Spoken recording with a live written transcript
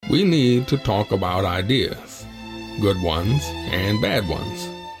We need to talk about ideas, good ones and bad ones.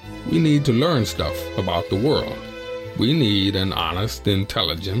 We need to learn stuff about the world. We need an honest,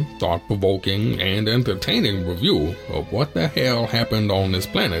 intelligent, thought-provoking, and entertaining review of what the hell happened on this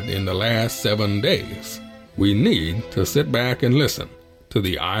planet in the last 7 days. We need to sit back and listen to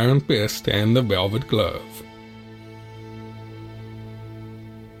the Iron Fist and the Velvet Glove.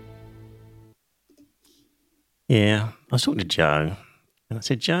 Yeah, I was talking to Joe, and I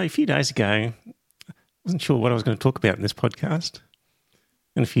said, Joe, a few days ago, I wasn't sure what I was going to talk about in this podcast,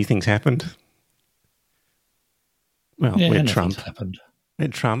 and a few things happened. Well, we had Trump. We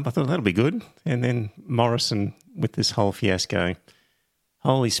had Trump. I thought that'll be good. And then Morrison with this whole fiasco.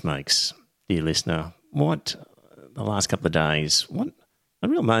 Holy smokes, dear listener. What, the last couple of days, what a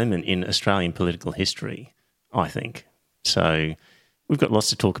real moment in Australian political history, I think. So we've got lots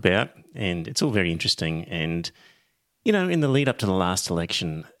to talk about, and it's all very interesting. And, you know, in the lead up to the last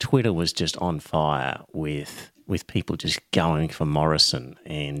election, Twitter was just on fire with people just going for Morrison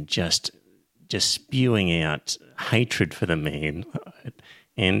and just spewing out hatred for the man.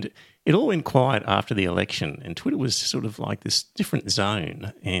 And it all went quiet after the election, and Twitter was sort of like this different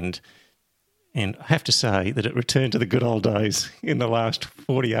zone. And I have to say that it returned to the good old days in the last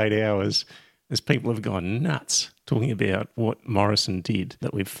 48 hours as people have gone nuts talking about what Morrison did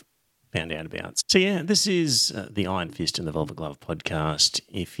that we've found out about. So, yeah, this is the Iron Fist and the Velvet Glove podcast.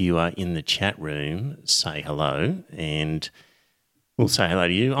 If you are in the chat room, say hello, and we'll say hello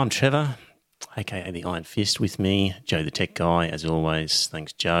to you. I'm Trevor, a.k.a. the Iron Fist. With me, Joe the Tech Guy, as always.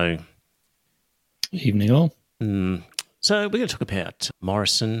 Thanks, Joe. Evening all. So we're going to talk about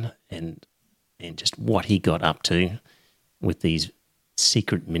Morrison and just what he got up to with these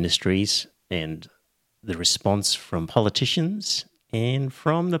secret ministries and the response from politicians and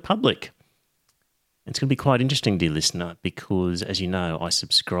from the public. It's going to be quite interesting, dear listener, because, as you know, I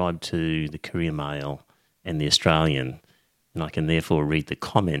subscribe to the Courier Mail and the Australian, and I can therefore read the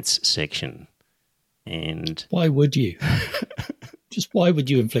comments section. And why would you? Just why would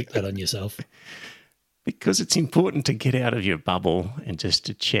you inflict that on yourself? Because it's important to get out of your bubble and just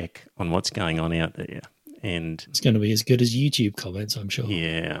to check on what's going on out there. And it's going to be as good as YouTube comments, I'm sure.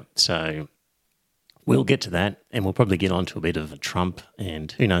 Yeah, so we'll get to that, and we'll probably get on to a bit of a Trump,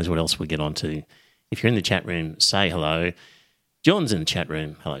 and who knows what else we'll get on to. If you're in the chat room, say hello. John's in the chat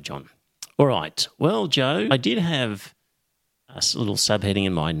room. Hello, John. All right. Well, Joe, I did have a little subheading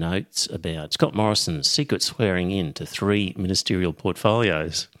in my notes about Scott Morrison's secret swearing in to 3 ministerial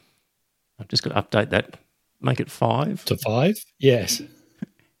portfolios. I've just got to update that, make it 5. To 5? Yes.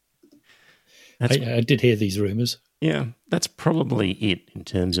 I did hear these rumours. Yeah, that's probably it in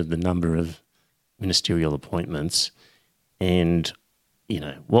terms of the number of ministerial appointments. And, you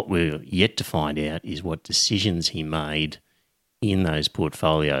know, what we're yet to find out is what decisions he made in those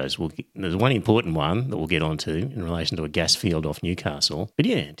portfolios. There's one important one that we'll get onto in relation to a gas field off Newcastle. But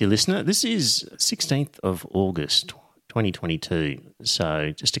yeah, dear listener, this is 16th of August, 2022.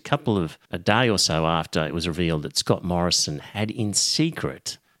 So just a day or so after it was revealed that Scott Morrison had in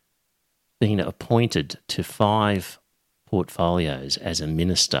secret been appointed to 5 portfolios as a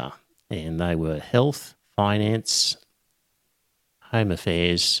minister. And they were health, finance, home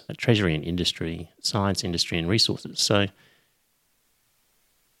affairs, treasury and industry, science, industry and resources. So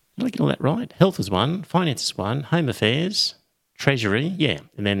did I get all that right? Health is one, finance is one, home affairs, treasury, yeah,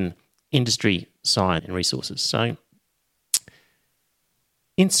 and then industry, science and resources. So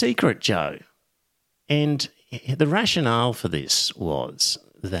in secret, Joe. And the rationale for this was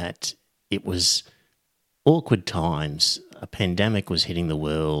that it was awkward times, a pandemic was hitting the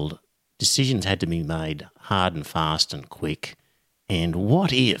world, decisions had to be made hard and fast and quick. And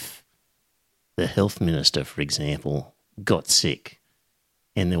what if the health minister, for example, got sick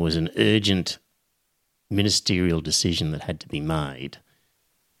and there was an urgent ministerial decision that had to be made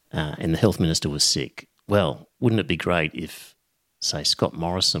and the health minister was sick? Well, wouldn't it be great if, say, Scott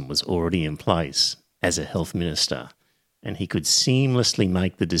Morrison was already in place as a health minister and he could seamlessly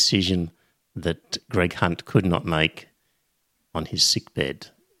make the decision that Greg Hunt could not make on his sickbed,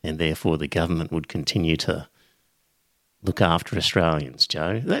 and therefore the government would continue to look after Australians,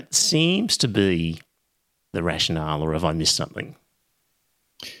 Joe? That seems to be the rationale, or have I missed something?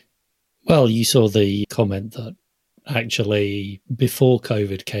 Well, you saw the comment that actually before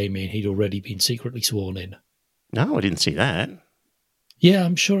COVID came in, he'd already been secretly sworn in. No, I didn't see that. Yeah,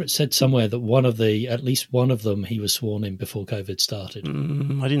 I'm sure it said somewhere that at least one of them, he was sworn in before COVID started.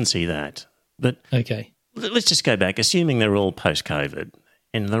 I didn't see that. But okay, let's just go back, assuming they're all post-COVID.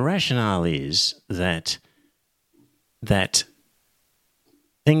 And the rationale is that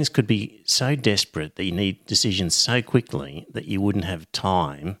things could be so desperate that you need decisions so quickly that you wouldn't have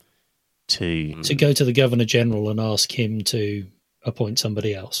time to go to the Governor-General and ask him to appoint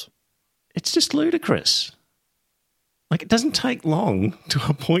somebody else. It's just ludicrous. Like, it doesn't take long to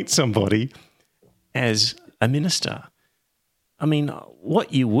appoint somebody as a minister. I mean,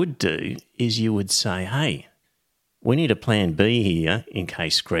 what you would do is you would say, hey, we need a plan B here in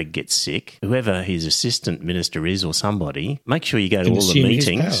case Greg gets sick. Whoever his assistant minister is or somebody, make sure you go to all the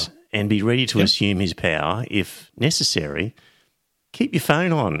meetings and be ready to assume his power if necessary. Keep your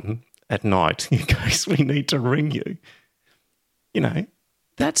phone on at night in case we need to ring you. You know,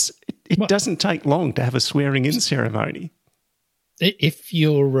 it doesn't take long to have a swearing-in ceremony. If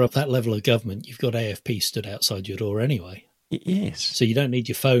you're at that level of government, you've got AFP stood outside your door anyway. Yes. So you don't need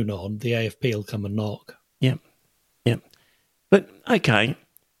your phone on. The AFP will come and knock. Yep. But, okay,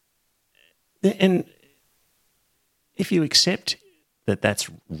 and if you accept that that's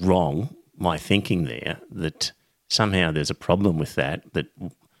wrong, my thinking there, that somehow there's a problem with that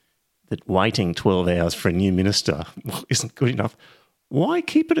waiting 12 hours for a new minister isn't good enough, why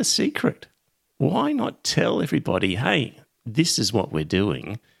keep it a secret? Why not tell everybody, hey, this is what we're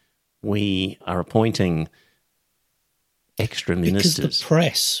doing. We are appointing extra ministers. Because the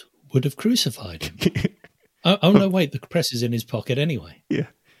press would have crucified him. Oh, no, wait, the press is in his pocket anyway. Yeah.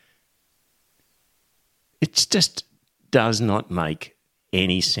 It just does not make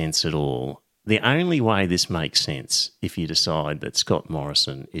any sense at all. The only way this makes sense, if you decide that Scott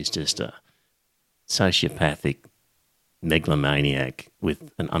Morrison is just a sociopathic megalomaniac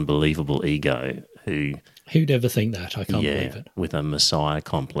with an unbelievable ego who'd ever think that? I can't believe it. With a messiah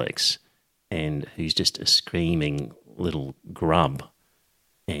complex, and who's just a screaming little grub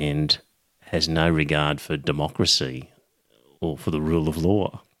and has no regard for democracy or for the rule of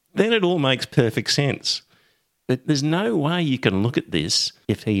law, then it all makes perfect sense. But there's no way you can look at this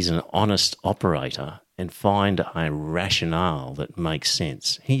if he's an honest operator and find a rationale that makes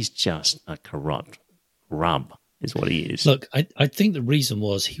sense. He's just a corrupt rub, is what he is. Look, I think the reason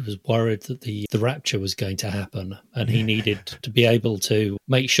was he was worried that the rapture was going to happen, and he needed to be able to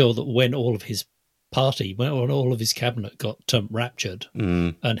make sure that when all of his when all of his cabinet got raptured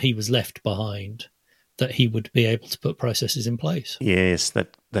and he was left behind, that he would be able to put processes in place. Yes,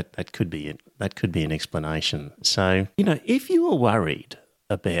 that could be it. That could be an explanation. So, you know, if you were worried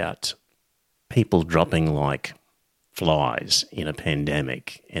about people dropping like flies in a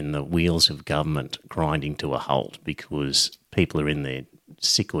pandemic and the wheels of government grinding to a halt because people are in their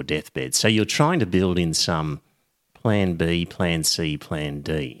sick or deathbed, so you're trying to build in some plan B, plan C, plan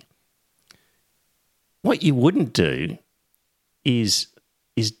D. What you wouldn't do is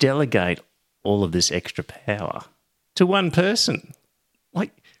delegate all of this extra power to one person.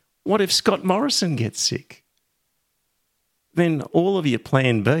 Like, what if Scott Morrison gets sick? Then all of your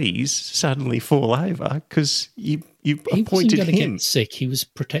plan Bs suddenly fall over because you appointed him. He wasn't going to get sick. He was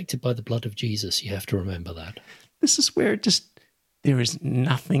protected by the blood of Jesus. You have to remember that. This is where there is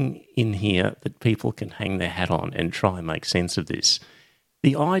nothing in here that people can hang their hat on and try and make sense of this.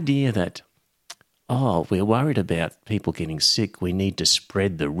 The idea that, we're worried about people getting sick, we need to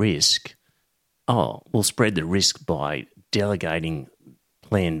spread the risk. We'll spread the risk by delegating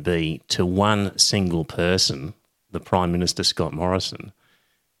Plan B to one single person, the Prime Minister Scott Morrison,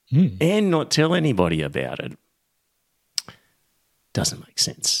 and not tell anybody about it. Doesn't make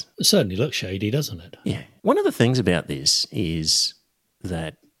sense. It certainly looks shady, doesn't it? Yeah. One of the things about this is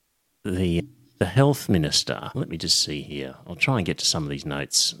that the health minister, let me just see here. I'll try and get to some of these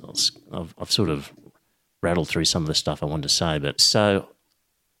notes. I've sort of rattled through some of the stuff I wanted to say, but so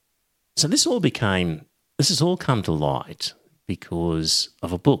this has all come to light because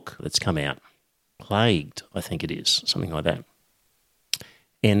of a book that's come out, Plagued, I think it is, something like that.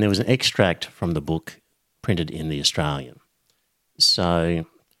 And there was an extract from the book printed in The Australian. So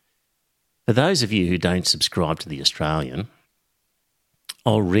for those of you who don't subscribe to The Australian,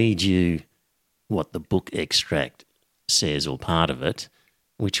 I'll read you what the book extract says, or part of it,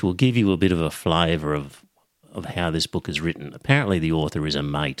 which will give you a bit of a flavour of how this book is written. Apparently the author is a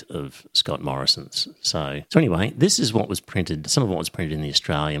mate of Scott Morrison's. So anyway, this is what was printed, some of what was printed in The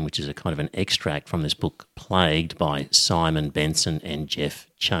Australian, which is a kind of an extract from this book, Plagued, by Simon Benson and Jeff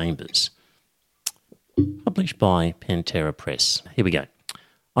Chambers, published by Pantera Press. Here we go.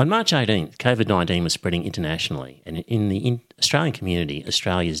 On March 18th, COVID-19 was spreading internationally, and in the Australian community,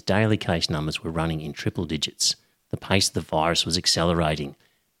 Australia's daily case numbers were running in triple digits. The pace of the virus was accelerating,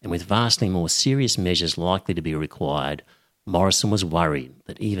 and with vastly more serious measures likely to be required, Morrison was worried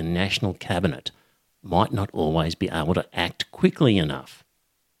that even National Cabinet might not always be able to act quickly enough.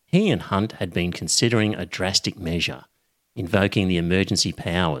 He and Hunt had been considering a drastic measure, invoking the emergency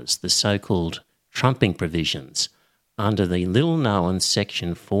powers, the so-called trumping provisions under the little-known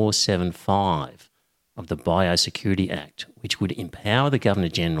Section 475 of the Biosecurity Act, which would empower the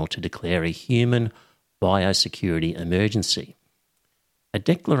Governor-General to declare a human biosecurity emergency. A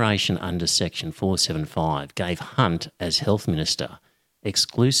declaration under Section 475 gave Hunt, as Health Minister,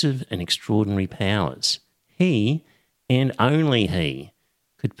 exclusive and extraordinary powers. He, and only he,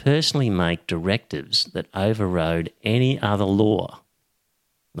 could personally make directives that overrode any other law.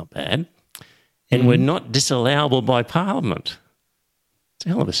 Not bad. And were not disallowable by Parliament. It's a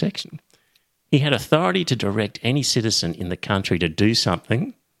hell of a section. He had authority to direct any citizen in the country to do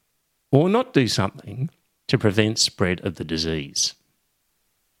something or not do something to prevent spread of the disease.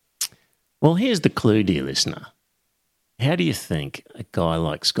 Well, here's the clue, dear listener. How do you think a guy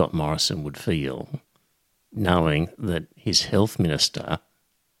like Scott Morrison would feel knowing that his health minister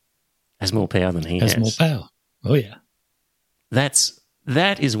has more power than he has? Has more power. Oh, yeah.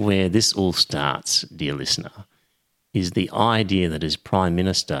 That is where this all starts, dear listener, is the idea that as Prime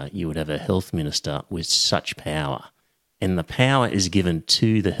Minister you would have a health minister with such power. And the power is given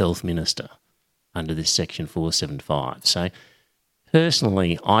to the health minister under this Section 475. So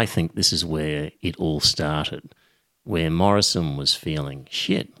personally, I think this is where it all started, where Morrison was feeling,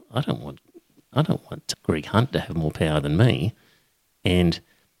 shit, I don't want Greg Hunt to have more power than me. And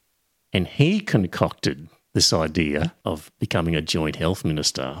he concocted this idea of becoming a joint health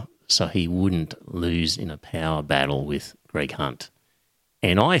minister so he wouldn't lose in a power battle with Greg Hunt.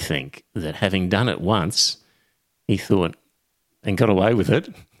 And I think that having done it once, he thought, and got away with it,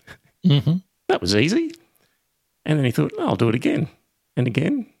 that was easy. And then he thought, I'll do it again, and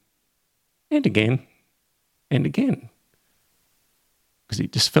again, and again, and again. Because he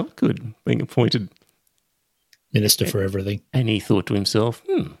just felt good being appointed Minister for everything. And he thought to himself,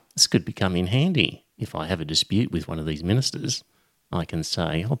 this could become in handy. If I have a dispute with one of these ministers, I can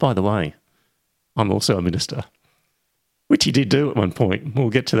say, oh, by the way, I'm also a minister, which he did do at one point. We'll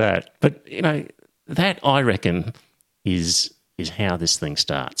get to that. But, you know, that, I reckon, is how this thing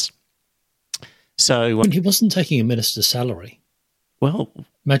starts. So he wasn't taking a minister's salary. Well,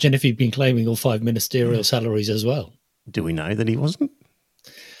 imagine if he'd been claiming all 5 ministerial salaries as well. Do we know that he wasn't?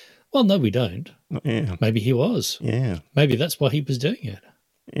 Well, no, we don't. Yeah. Maybe he was. Yeah. Maybe that's why he was doing it.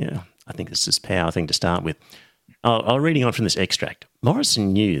 Yeah. I think it's this power thing to start with. I'll reading on from this extract.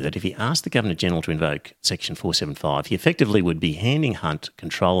 Morrison knew that if he asked the Governor-General to invoke Section 475, he effectively would be handing Hunt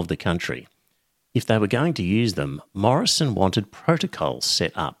control of the country. If they were going to use them, Morrison wanted protocols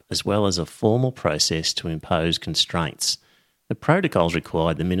set up as well as a formal process to impose constraints. The protocols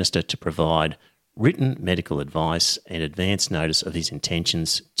required the minister to provide written medical advice and advance notice of his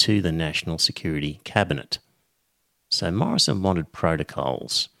intentions to the National Security Cabinet. So Morrison wanted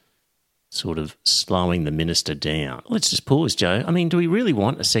protocols, sort of slowing the minister down. Let's just pause, Joe. I mean, do we really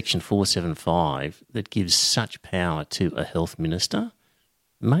want a Section 475 that gives such power to a health minister?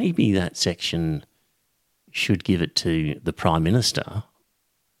 Maybe that section should give it to the Prime Minister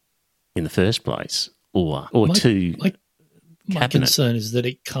in the first place, or to my Cabinet. concern is that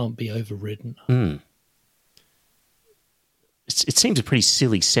it can't be overridden. It seems a pretty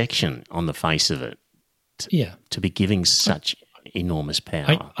silly section on the face of it to be giving such enormous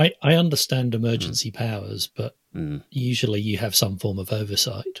power. I understand emergency powers, but usually you have some form of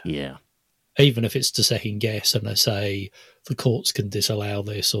oversight. Yeah. Even if it's to second guess and they say the courts can disallow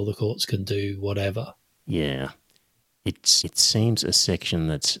this or the courts can do whatever. Yeah. It seems a section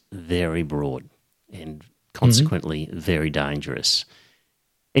that's very broad and consequently very dangerous.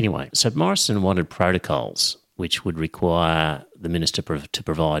 Anyway, so Morrison wanted protocols which would require the minister to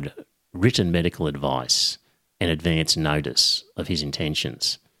provide written medical advice and advance notice of his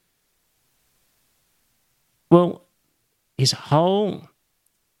intentions. Well, his whole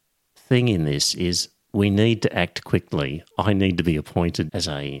thing in this is we need to act quickly. I need to be appointed as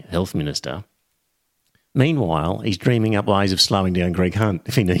a health minister. Meanwhile, he's dreaming up ways of slowing down Greg Hunt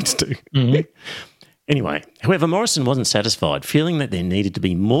if he needs to. Anyway, however, Morrison wasn't satisfied, feeling that there needed to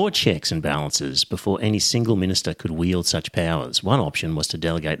be more checks and balances before any single minister could wield such powers. One option was to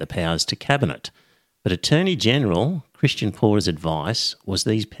delegate the powers to Cabinet. But Attorney General Christian Porter's advice was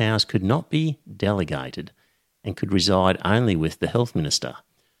these powers could not be delegated and could reside only with the health minister.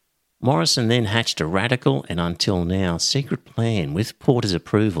 Morrison then hatched a radical and until now secret plan with Porter's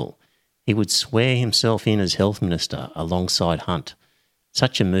approval. He would swear himself in as health minister alongside Hunt.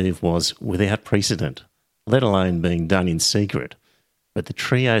 Such a move was without precedent, let alone being done in secret. But the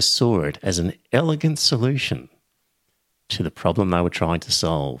trio saw it as an elegant solution to the problem they were trying to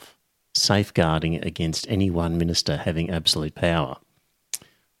solve, safeguarding against any one minister having absolute power.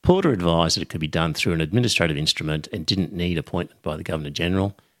 Porter advised that it could be done through an administrative instrument and didn't need appointment by the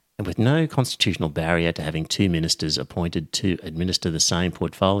Governor-General, and with no constitutional barrier to having two ministers appointed to administer the same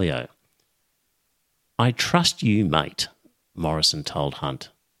portfolio. "I trust you, mate," Morrison told Hunt,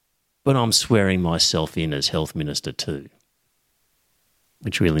 "but I'm swearing myself in as Health Minister too."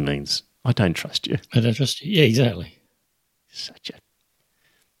 Which really means, I don't trust you. I don't trust you. Yeah, exactly. Such a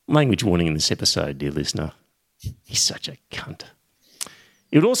language warning in this episode, dear listener. He's such a cunt.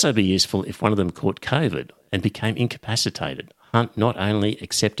 It would also be useful if one of them caught COVID and became incapacitated. Hunt not only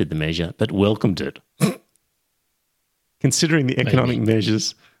accepted the measure, but welcomed it. Considering the economic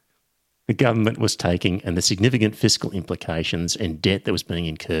measures the government was taking and the significant fiscal implications and debt that was being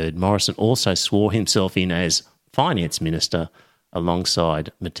incurred, Morrison also swore himself in as Finance Minister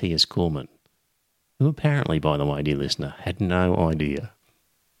alongside Matthias Cormann, who apparently, by the way, dear listener, had no idea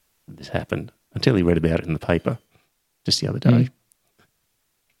that this happened until he read about it in the paper just the other day.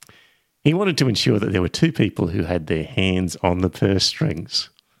 He wanted to ensure that there were two people who had their hands on the purse strings.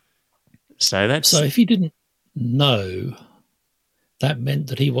 So if he didn't know, that meant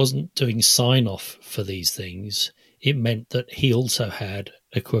that he wasn't doing sign-off for these things. It meant that he also had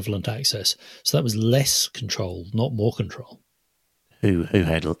equivalent access. So that was less control, not more control. Who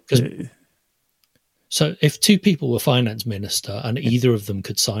had... So if two people were finance minister and either of them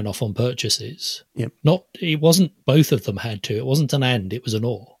could sign off on purchases, it wasn't both of them had to. It wasn't an and, it was an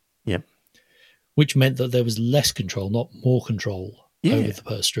or. Yep. Which meant that there was less control, not more control over the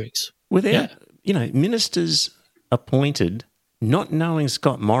purse strings. Without, ministers appointed, not knowing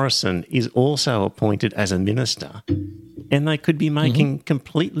Scott Morrison is also appointed as a minister, and they could be making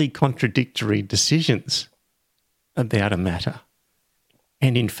completely contradictory decisions about a matter.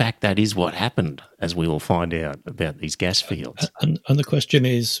 And in fact, that is what happened, as we will find out about these gas fields. And the question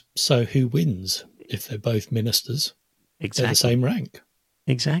is, so who wins if they're both ministers? Exactly. They're the same rank.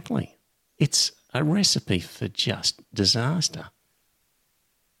 Exactly. It's a recipe for just disaster.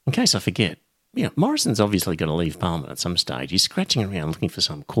 In case I forget, Morrison's obviously going to leave Parliament at some stage. He's scratching around looking for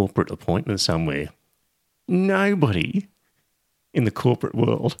some corporate appointment somewhere. Nobody in the corporate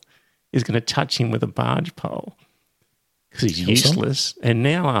world is going to touch him with a barge pole because he's useless. And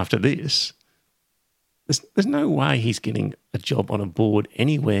now after this, there's no way he's getting a job on a board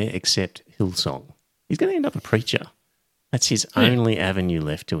anywhere except Hillsong. He's going to end up a preacher. That's his only avenue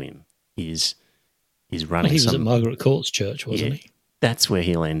left to him. Is running. He was at Margaret Court's church, wasn't he? That's where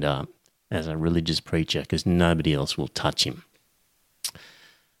he'll end up, as a religious preacher, because nobody else will touch him.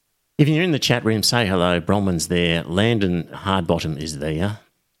 If you're in the chat room, say hello. Bronwyn's there. Landon Hardbottom is there.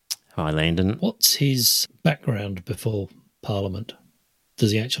 Hi, Landon. What's his background before Parliament?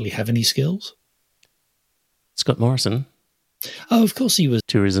 Does he actually have any skills? Scott Morrison. Oh, of course he was.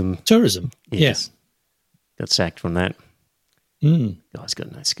 Tourism. Yes. Got sacked from that. Guy's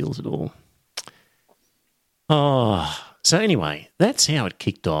got no skills at all. Oh, so anyway, that's how it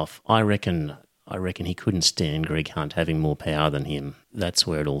kicked off. I reckon he couldn't stand Greg Hunt having more power than him. That's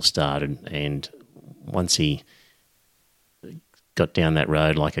where it all started. And once he got down that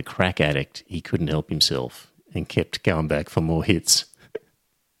road like a crack addict, he couldn't help himself and kept going back for more hits.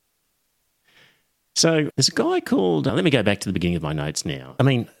 So there's a guy called... let me go back to the beginning of my notes now. I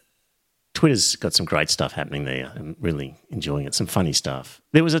mean, Twitter's got some great stuff happening there. I'm really enjoying it, some funny stuff.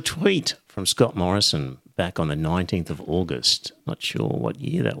 There was a tweet from Scott Morrison back on the 19th of August. Not sure what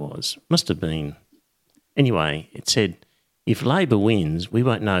year that was. Must have been... Anyway, it said, "If Labor wins, we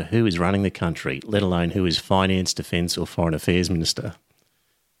won't know who is running the country, let alone who is Finance, Defence or Foreign Affairs Minister."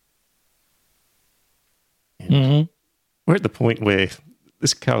 We're at the point where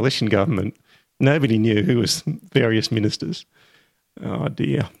this coalition government, nobody knew who was various ministers. Oh,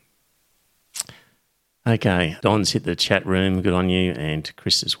 dear. Okay, Don's hit the chat room. Good on you, and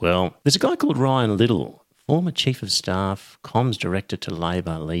Chris as well. There's a guy called Ryan Little, former Chief of Staff, Comms Director to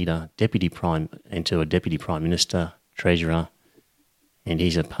Labor Leader, Deputy Prime Minister, Treasurer, and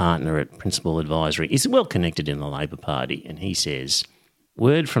he's a partner at Principal Advisory. He's well connected in the Labor Party, and he says,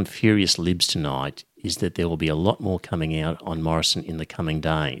 "Word from furious libs tonight is that there will be a lot more coming out on Morrison in the coming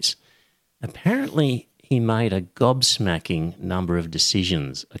days. Apparently, he made a gobsmacking number of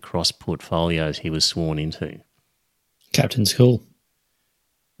decisions across portfolios he was sworn into." Captain's call.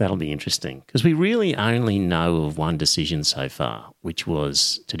 That'll be interesting, because we really only know of one decision so far, which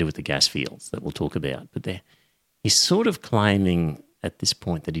was to do with the gas fields that we'll talk about. But he's sort of claiming at this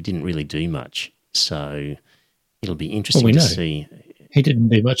point that he didn't really do much. So it'll be interesting to see. He didn't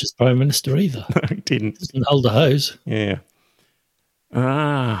do much as Prime Minister either. No, he didn't. Didn't hold a hose. Yeah.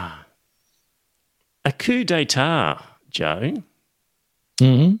 A coup d'etat, Joe.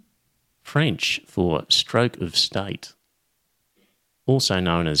 Mm-hmm. French for stroke of state. also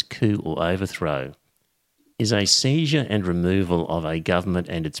known as coup or overthrow, is a seizure and removal of a government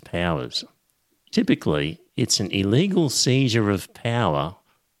and its powers. Typically, it's an illegal seizure of power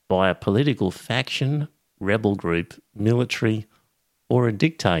by a political faction, rebel group, military, or a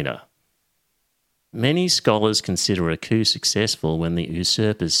dictator. Many scholars consider a coup successful when the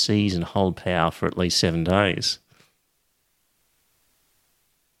usurpers seize and hold power for at least 7 days.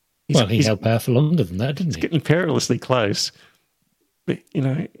 He held power for longer than that, didn't he? It's getting perilously close. But,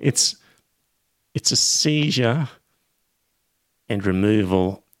 it's a seizure and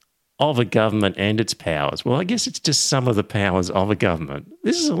removal of a government and its powers. Well, I guess it's just some of the powers of a government.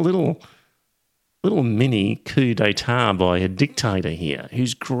 This is a little mini coup d'etat by a dictator here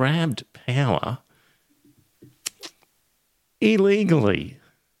who's grabbed power illegally.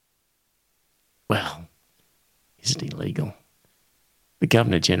 Well, is it illegal? The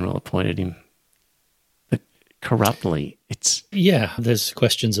Governor-General appointed him, but corruptly. Yeah, there's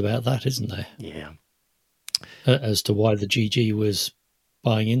questions about that, isn't there? Yeah. As to why the GG was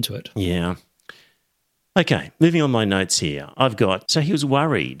buying into it. Yeah. Okay, moving on my notes here. So he was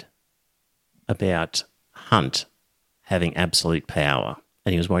worried about Hunt having absolute power,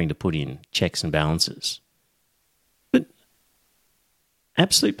 and he was wanting to put in checks and balances. But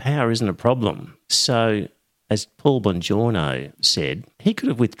absolute power isn't a problem. So, as Paul Bongiorno said, he could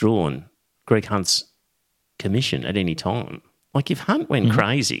have withdrawn Greg Hunt's commission at any time. Like, if Hunt went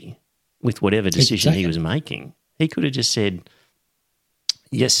crazy with whatever decision he was making, he could have just said,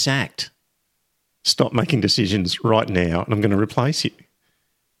 "You're sacked. Stop making decisions right now, and I'm going to replace you."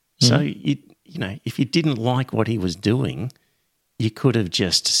 So, if you didn't like what he was doing, you could have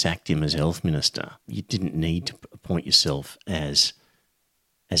just sacked him as health minister. You didn't need to appoint yourself as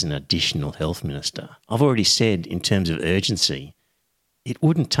an additional health minister. I've already said, in terms of urgency, it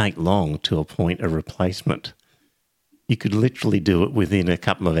wouldn't take long to appoint a replacement. You could literally do it within a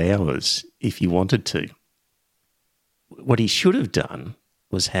couple of hours if you wanted to. What he should have done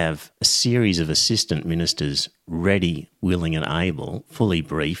was have a series of assistant ministers ready, willing and able, fully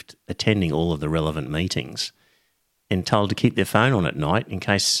briefed, attending all of the relevant meetings, and told to keep their phone on at night in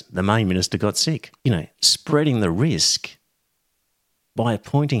case the main minister got sick. Spreading the risk by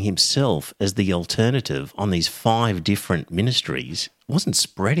appointing himself as the alternative on these 5 different ministries wasn't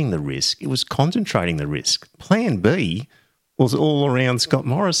spreading the risk, it was concentrating the risk. Plan B was all around Scott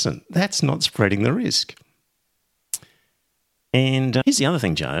Morrison. That's not spreading the risk. And here's the other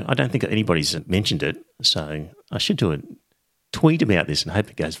thing, Joe. I don't think anybody's mentioned it, so I should do a tweet about this and hope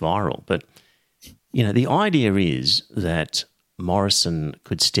it goes viral. But, the idea is that Morrison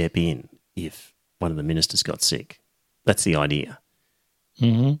could step in if one of the ministers got sick. That's the idea.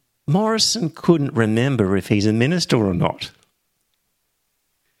 Mm-hmm. Morrison couldn't remember if he's a minister or not.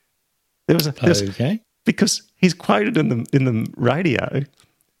 Okay. Because he's quoted in the radio,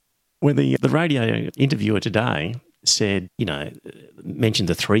 where the radio interviewer today said, mentioned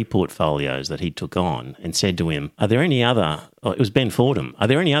the 3 portfolios that he took on and said to him, "Are there any other," it was Ben Fordham, "are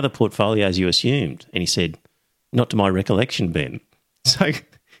there any other portfolios you assumed?" And he said, "Not to my recollection, Ben." So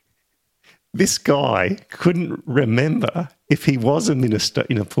this guy couldn't remember if he was a minister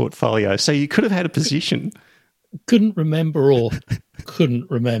in a portfolio. So you could have had a position. Couldn't remember or couldn't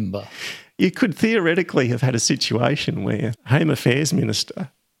remember. You could theoretically have had a situation where Home Affairs Minister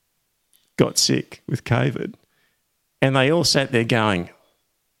got sick with COVID, and they all sat there going,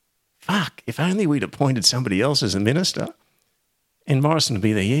 "Fuck, if only we'd appointed somebody else as a minister." And Morrison would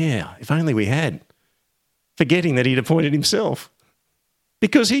be there, "Yeah, if only we had," forgetting that he'd appointed himself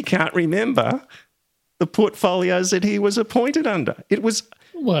because he can't remember the portfolios that he was appointed under. It was...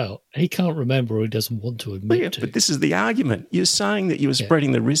 Well, he can't remember or he doesn't want to admit to. But this is the argument. You're saying that you were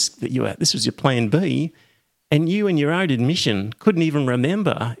spreading the risk, that this was your plan B, and you, in your own admission, couldn't even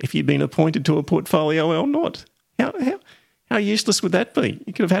remember if you'd been appointed to a portfolio or not. How useless would that be?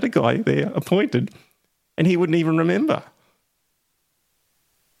 You could have had a guy there appointed and he wouldn't even remember.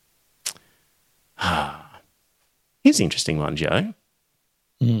 Here's the interesting one, Joe.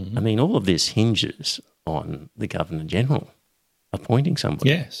 Mm. I mean, all of this hinges on the Governor-General appointing somebody.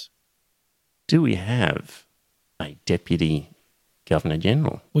 Yes. Do we have a Deputy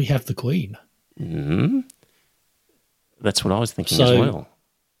Governor-General? We have the Queen. Mm-hmm. That's what I was thinking as well.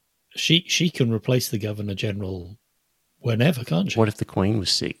 She can replace the Governor-General whenever, can't she? What if the Queen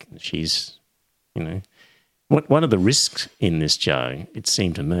was sick? She's, one of the risks in this, Joe, it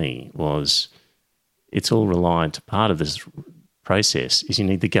seemed to me, was it's all reliant, part of this process is you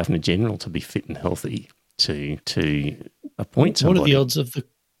need the Governor-General to be fit and healthy to appoint somebody. What are the odds of the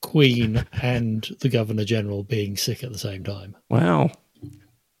Queen and the Governor-General being sick at the same time? Well,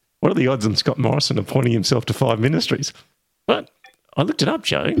 what are the odds of Scott Morrison appointing himself to 5 ministries? But I looked it up,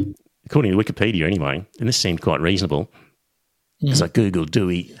 Joe, according to Wikipedia anyway, and this seemed quite reasonable. Because I Googled, do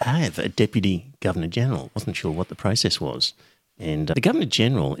we have a Deputy Governor-General? Wasn't sure what the process was. And the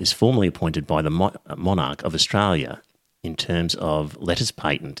Governor-General is formally appointed by the Monarch of Australia in terms of letters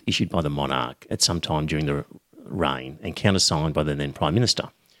patent issued by the Monarch at some time during the reign and countersigned by the then Prime Minister.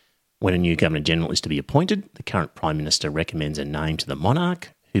 When a new Governor-General is to be appointed, the current Prime Minister recommends a name to the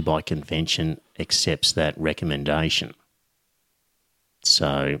Monarch, who by convention accepts that recommendation.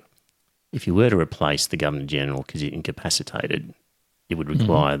 So if you were to replace the Governor-General because you're incapacitated, it would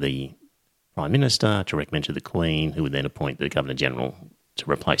require the Prime Minister to recommend to the Queen, who would then appoint the Governor-General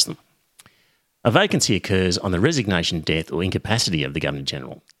to replace them. A vacancy occurs on the resignation, death or incapacity of the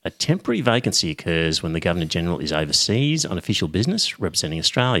Governor-General. A temporary vacancy occurs when the Governor-General is overseas on official business representing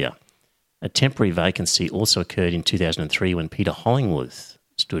Australia. A temporary vacancy also occurred in 2003 when Peter Hollingworth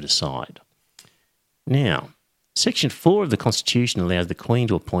stood aside. Now, Section 4 of the Constitution allows the Queen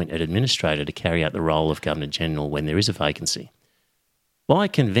to appoint an administrator to carry out the role of Governor-General when there is a vacancy. By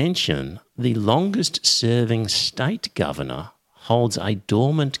convention, the longest-serving state governor holds a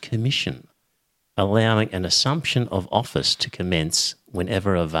dormant commission, allowing an assumption of office to commence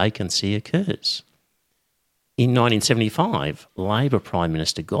whenever a vacancy occurs. In 1975, Labor Prime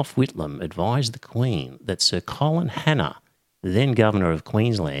Minister Gough Whitlam advised the Queen that Sir Colin Hanna, then Governor of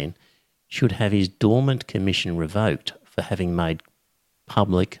Queensland, should have his dormant commission revoked for having made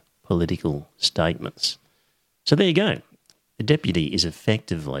public political statements. So there you go. The deputy is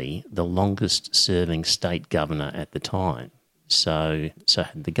effectively the longest-serving state governor at the time. So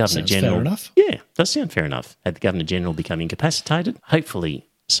had the Governor-General... Fair enough. Yeah, does sound fair enough. Had the Governor-General become incapacitated, hopefully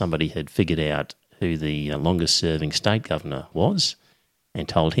somebody had figured out who the longest-serving state governor was and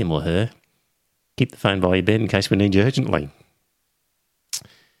told him or her, keep the phone by your bed in case we need you urgently.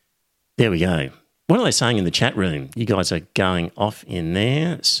 There we go. What are they saying in the chat room? You guys are going off in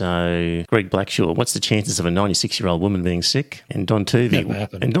there. So, Greg Blackshaw, what's the chances of a 96-year-old woman being sick? And Don Tuvey. Never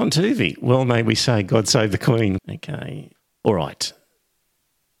happened. And Don Tuvey. Well, may we say, God save the Queen. Okay. All right.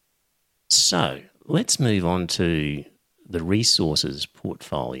 So, let's move on to the resources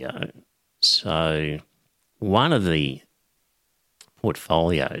portfolio. So, one of the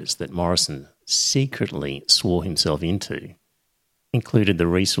portfolios that Morrison secretly swore himself into included the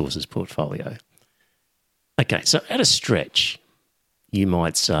resources portfolio. Okay, so at a stretch, you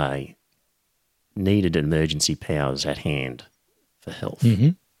might say needed emergency powers at hand for health. Mm-hmm.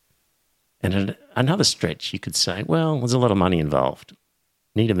 And at another stretch, you could say, well, there's a lot of money involved.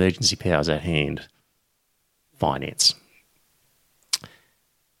 Need emergency powers at hand, finance.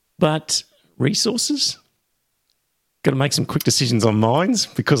 But resources? Got to make some quick decisions on mines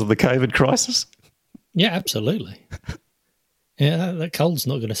because of the COVID crisis? Yeah, absolutely. Yeah, that coal's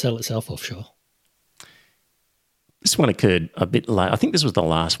not going to sell itself offshore. This one occurred a bit late. I think this was the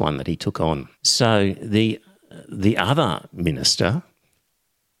last one that he took on. So the other minister,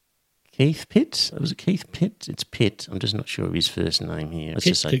 Keith Pitt, was it Keith Pitt? It's Pitt. I'm just not sure of his first name here.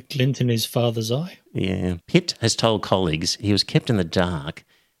 Pitt, the glint in his father's eye? Yeah. Pitt has told colleagues he was kept in the dark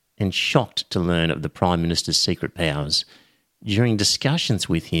and shocked to learn of the Prime Minister's secret powers during discussions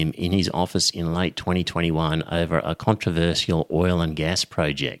with him in his office in late 2021 over a controversial oil and gas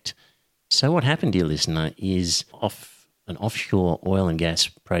project. So what happened, dear listener, is an offshore oil and gas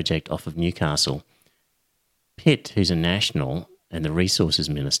project off of Newcastle. Pitt, who's a national and the resources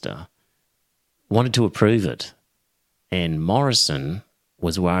minister, wanted to approve it, and Morrison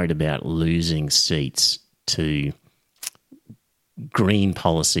was worried about losing seats to green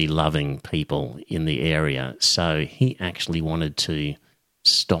policy loving people in the area, so he actually wanted to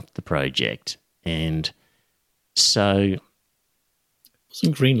stop the project. And so it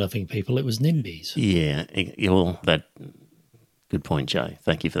wasn't green loving people, it was NIMBYs. Yeah, well, good point, Joe.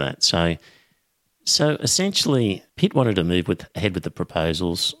 Thank you for that. So essentially, Pitt wanted to move ahead with the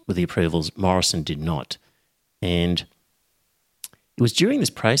proposals, with the approvals. Morrison did not. And it was during this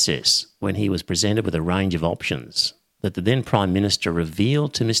process, when he was presented with a range of options, that the then Prime Minister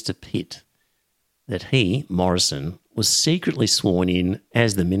revealed to Mr. Pitt that he, Morrison, was secretly sworn in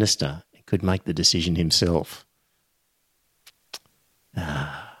as the minister and could make the decision himself.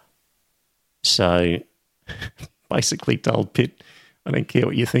 So basically told Pitt, I don't care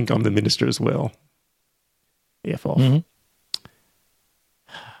what you think, I'm the minister as well. F off. Mm-hmm.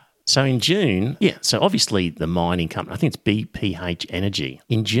 So in June, so obviously the mining company, I think it's BPH Energy,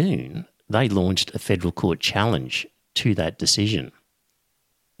 in June, they launched a federal court challenge to that decision.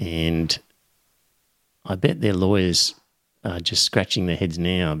 And I bet their lawyers are just scratching their heads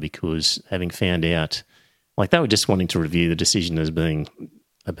now because having found out, like they were just wanting to review the decision as being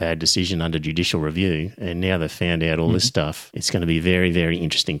a bad decision under judicial review, and now they've found out all this stuff. It's going to be a very, very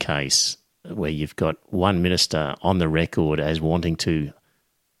interesting case where you've got one minister on the record as wanting to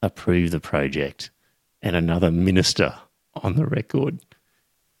approve the project and another minister on the record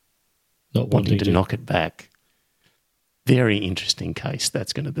not wanting to knock it back. Very interesting case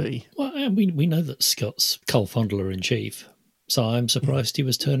that's going to be. Well, we know that Scott's coal fondler in chief, so I'm surprised he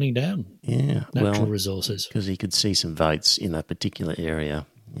was turning down natural resources. Because he could see some votes in that particular area.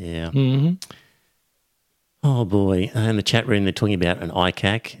 Yeah. Mm-hmm. Oh, boy. In the chat room, they're talking about an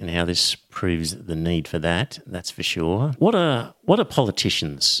ICAC and how this proves the need for that. That's for sure. What are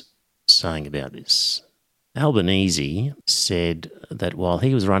politicians saying about this? Albanese said that while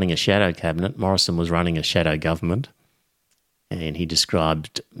he was running a shadow cabinet, Morrison was running a shadow government, and he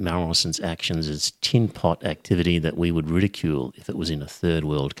described Morrison's actions as tin pot activity that we would ridicule if it was in a third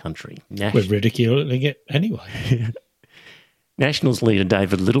world country. We're ridiculing it anyway. Nationals leader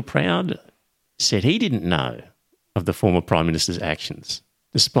David Littleproud said he didn't know of the former Prime Minister's actions,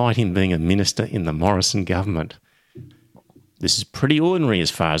 despite him being a minister in the Morrison government. This is pretty ordinary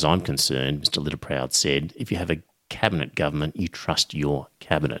as far as I'm concerned, Mr. Littleproud said. If you have a cabinet government, you trust your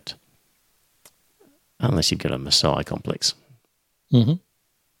cabinet. Unless you've got a Messiah complex. Mm-hmm.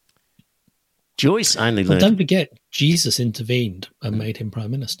 Joyce only learned... Don't forget, Jesus intervened and made him Prime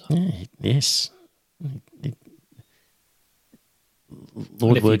Minister. Yes.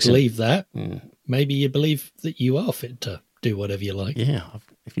 Lord, if you believe that, maybe you believe that you are fit to do whatever you like. Yeah.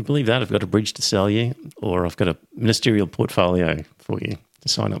 If you believe that, I've got a bridge to sell you, or I've got a ministerial portfolio for you to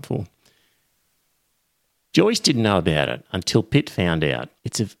sign up for. Joyce didn't know about it until Pitt found out.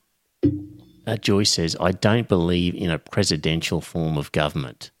 Joyce says, I don't believe in a presidential form of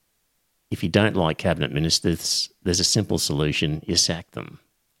government. If you don't like cabinet ministers, there's a simple solution. You sack them.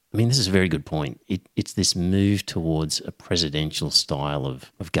 I mean, this is a very good point. It's this move towards a presidential style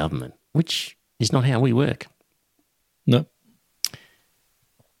of government, which is not how we work. No.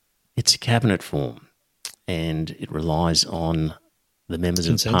 It's a cabinet form, and it relies on the members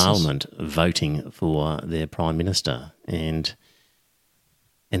of Parliament voting for their Prime Minister and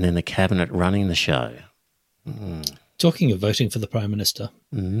then the cabinet running the show. Talking of voting for the Prime Minister,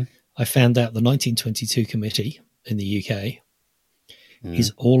 I found out the 1922 committee in the UK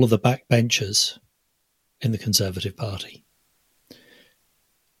is all of the backbenchers in the Conservative Party.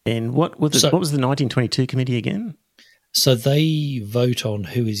 And what was the 1922 committee again? So they vote on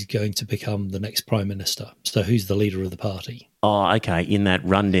who is going to become the next Prime Minister. So who's the leader of the party. Oh, okay, in that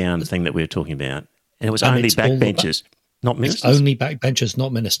rundown thing that we were talking about. And it was only backbenchers, not ministers? It's only backbenchers,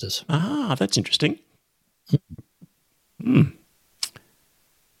 not ministers. Ah, that's interesting.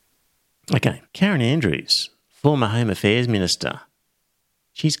 Okay, Karen Andrews, former Home Affairs Minister.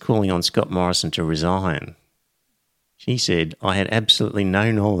 She's calling on Scott Morrison to resign. She said, I had absolutely no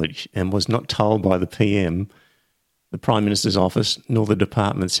knowledge and was not told by the PM, the Prime Minister's office, nor the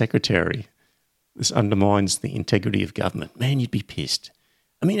Department Secretary. This undermines the integrity of government. Man, you'd be pissed.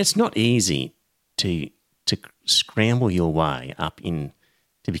 I mean, it's not easy to scramble your way up in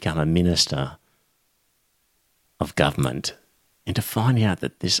to become a minister of government and to find out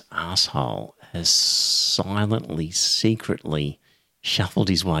that this asshole has silently, secretly shuffled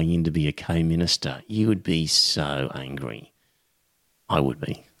his way in to be a co-minister. You would be so angry. I would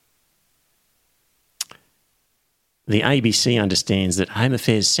be. The ABC understands that Home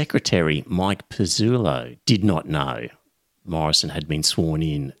Affairs Secretary Mike Pizzullo did not know Morrison had been sworn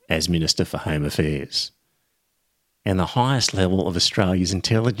in as Minister for Home Affairs. And the highest level of Australia's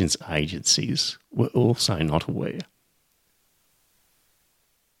intelligence agencies were also not aware.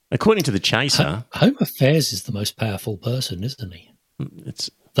 According to the Chaser... Home Affairs is the most powerful person, isn't he? It's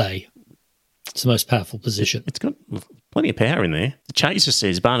the most powerful position. It's got plenty of power in there. The Chaser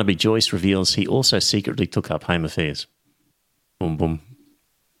says Barnaby Joyce reveals he also secretly took up Home Affairs. Boom, boom.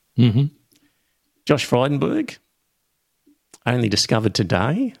 Mm-hmm. Josh Frydenberg only discovered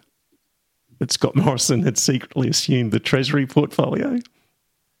today that Scott Morrison had secretly assumed the Treasury portfolio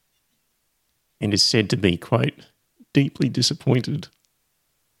and is said to be, quote, deeply disappointed,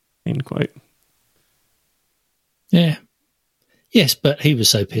 end quote. Yeah. Yes, but he was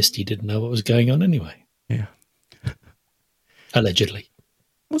so pissed he didn't know what was going on anyway. Yeah. Allegedly.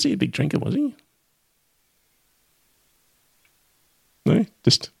 Was he a big drinker, was he? No,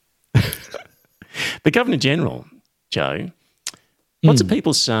 just... The Governor-General, Joe, lots of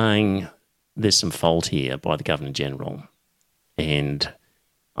people saying there's some fault here by the Governor-General, and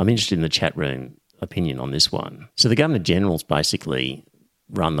I'm interested in the chat room opinion on this one. So the Governor-General's basically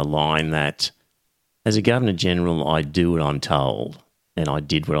run the line that as a Governor-General, I do what I'm told, and I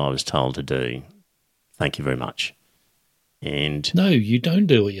did what I was told to do. Thank you very much. And no, you don't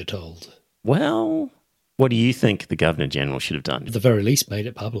do what you're told. Well, what do you think the Governor-General should have done? At the very least, made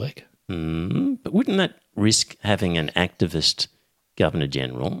it public. But wouldn't that risk having an activist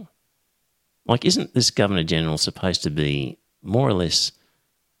Governor-General? Like, isn't this Governor-General supposed to be more or less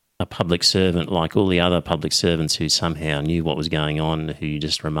a public servant like all the other public servants who somehow knew what was going on, who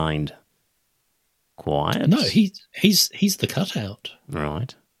just remained quiet? No, he's the cutout.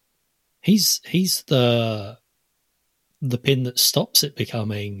 Right. He's the pin that stops it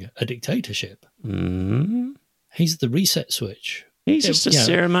becoming a dictatorship. He's the reset switch. He's just a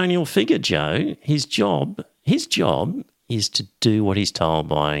ceremonial figure, Joe. His job is to do what he's told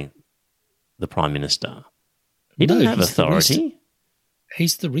by the Prime Minister. He doesn't have authority.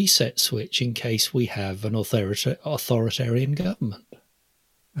 He's the reset switch in case we have an authoritarian government.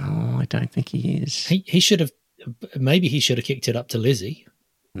 Oh, I don't think he is. He should have. Maybe he should have kicked it up to Lizzie.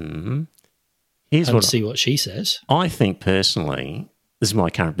 See what she says. I think personally, this is my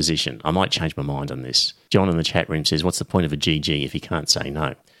current position. I might change my mind on this. John in the chat room says, "What's the point of a GG if he can't say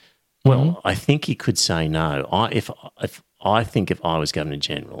no?" Well, I think he could say no. I think if I was Governor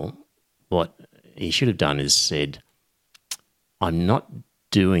General, what he should have done is said, "I'm not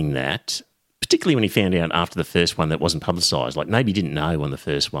doing that." Particularly when he found out after the first one that wasn't publicised. Like maybe he didn't know on the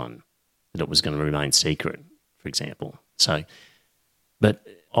first one that it was going to remain secret, for example. So, but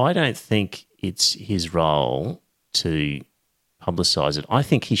I don't think it's his role to publicise it. I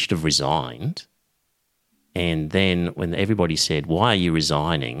think he should have resigned. And then when everybody said, "Why are you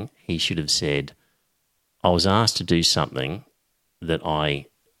resigning?" he should have said, "I was asked to do something that I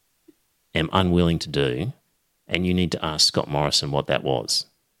am unwilling to do, and you need to ask Scott Morrison what that was."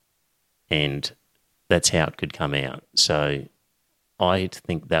 And that's how it could come out. So I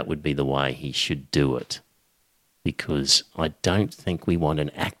think that would be the way he should do it, because I don't think we want an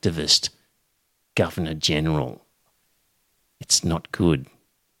activist Governor-General. It's not good.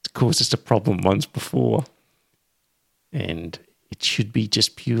 It's caused us a problem once before. And it should be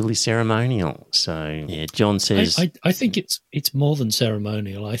just purely ceremonial. So, yeah, John says... I think it's more than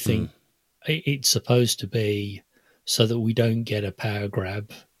ceremonial. I think it's supposed to be so that we don't get a power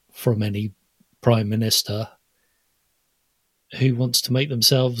grab from any prime minister who wants to make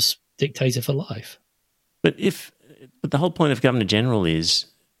themselves dictator for life. But the whole point of Governor General is,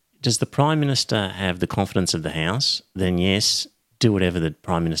 does the Prime Minister have the confidence of the House? Then yes, do whatever the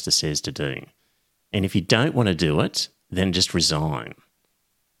Prime Minister says to do. And if you don't want to do it, then just resign.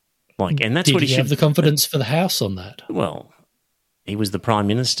 And that's what he should have the confidence for the House on that. Well, he was the Prime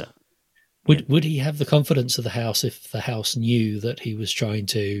Minister. Would he have the confidence of the House if the House knew that he was trying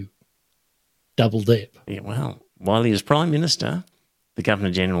to double dip? Yeah, well, while he was Prime Minister, the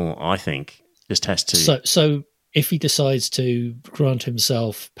Governor-General, I think, just has to... So if he decides to grant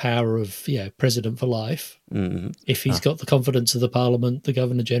himself power of President for life, if he's got the confidence of the Parliament, the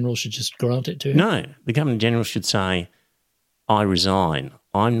Governor-General should just grant it to him? No, the Governor-General should say, "I resign.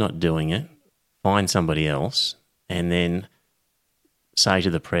 I'm not doing it. Find somebody else." And then say to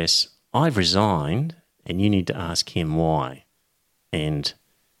the press, "I've resigned and you need to ask him why." And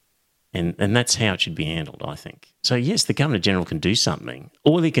that's how it should be handled, I think. So, yes, the Governor-General can do something.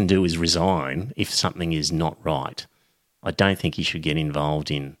 All he can do is resign if something is not right. I don't think he should get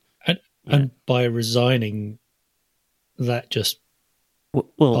involved in... And by resigning, that just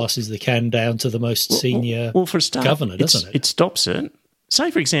passes the can down to the most senior for a start, governor, doesn't it? It stops it.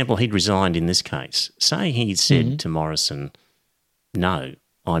 Say, for example, he'd resigned in this case. Say he'd said to Morrison, "No,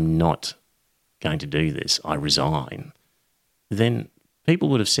 I'm not going to do this. I resign." Then people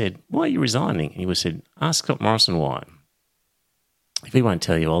would have said, "Why are you resigning?" And he would have said, "Ask Scott Morrison why. If he won't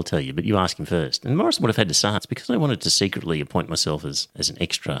tell you, I'll tell you, but you ask him first." And Morrison would have had to say, "It's because I wanted to secretly appoint myself as an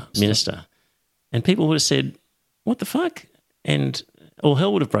extra minister." And people would have said, "What the fuck?" And all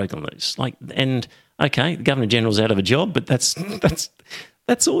hell would have broken loose. Okay, the Governor-General's out of a job, but that's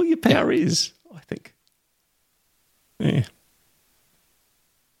all your power is, I think. Yeah.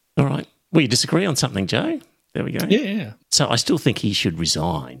 All right. Well, you disagree on something, Joe? There we go. Yeah. So I still think he should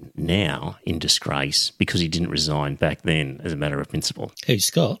resign now in disgrace because he didn't resign back then as a matter of principle. Who,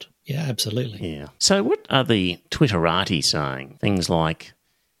 Scott? Yeah, absolutely. Yeah. So what are the Twitterati saying? Things like,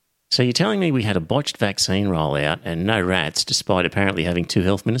 "So you're telling me we had a botched vaccine rollout and no rats despite apparently having 2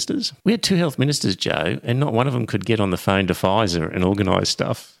 health ministers?" We had 2 health ministers, Joe, and not one of them could get on the phone to Pfizer and organise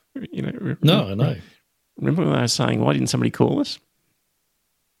stuff. No, I know. Remember when they were saying, "Why didn't somebody call us?"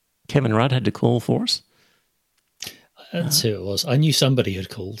 Kevin Rudd had to call for us. That's who it was. I knew somebody had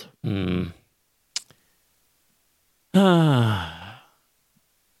called. Yeah,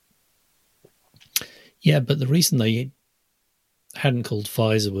 but the reason they hadn't called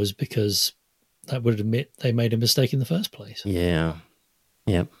Pfizer was because that would admit they made a mistake in the first place. Yeah.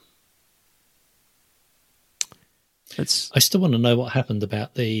 Yep. I still want to know what happened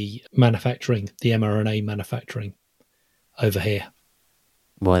about the manufacturing, the mRNA manufacturing over here.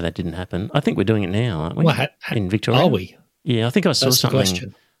 Why that didn't happen? I think we're doing it now, aren't we? Well, in Victoria, are we? Yeah, I think I saw That's something. the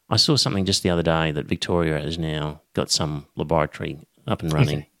question. I saw something just the other day that Victoria has now got some laboratory up and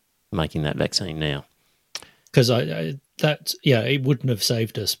running, making that vaccine now. Because it wouldn't have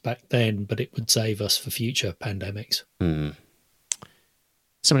saved us back then, but it would save us for future pandemics.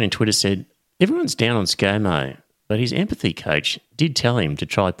 Someone in Twitter said, everyone's down on ScoMo, but his empathy coach did tell him to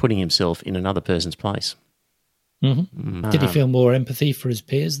try putting himself in another person's place. Mm-hmm. Did he feel more empathy for his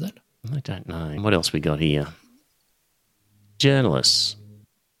peers then? I don't know. What else we got here? Journalists.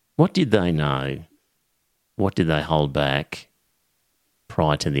 What did they know? What did they hold back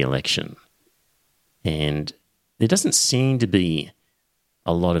prior to the election? And there doesn't seem to be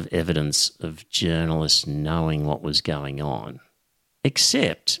a lot of evidence of journalists knowing what was going on,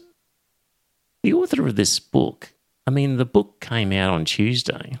 except the author of this book. I mean, the book came out on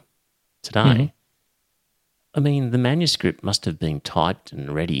Tuesday, today. Mm-hmm. I mean, the manuscript must have been typed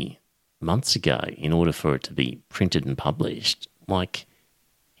and ready months ago in order for it to be printed and published.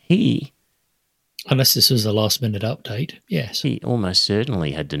 Unless this was a last-minute update, yes. He almost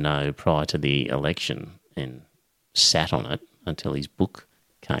certainly had to know prior to the election and sat on it until his book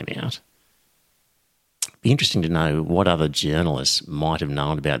came out. Be interesting to know what other journalists might have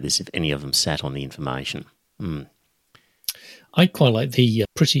known about this if any of them sat on the information. I quite like the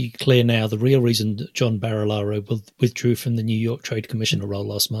pretty clear now, the real reason that John Barilaro withdrew from the New York Trade Commissioner role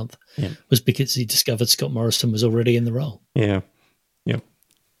last month was because he discovered Scott Morrison was already in the role. Yeah. Yep.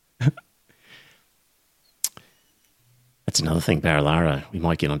 That's another thing, Barilaro. We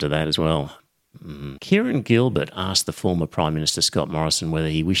might get onto that as well. Kieran Gilbert asked the former Prime Minister Scott Morrison whether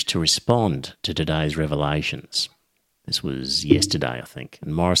he wished to respond to today's revelations. This was yesterday, I think.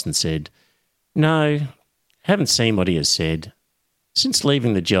 And Morrison said, "No, haven't seen what he has said. Since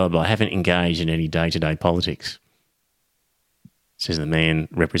leaving the job, I haven't engaged in any day-to-day politics," says the man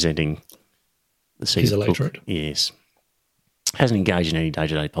representing the seat his of electorate. Cook. Yes. Hasn't engaged in any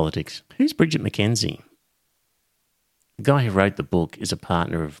day-to-day politics. Who's Bridget McKenzie? The guy who wrote the book is a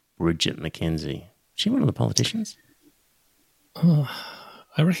partner of Bridget McKenzie. Is she one of the politicians? Oh,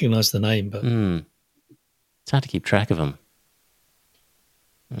 I recognise the name, but... It's hard to keep track of them.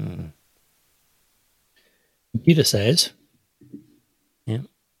 Computer says... Yeah.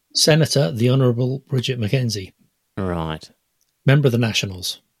 Senator, the Honourable Bridget McKenzie. Right. Member of the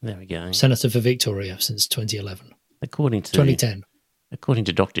Nationals. There we go. Senator for Victoria since 2011. According to 2010. According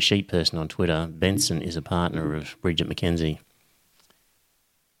to Dr. Sheepperson on Twitter, Benson is a partner of Bridget McKenzie.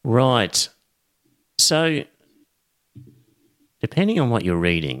 Right. So, depending on what you're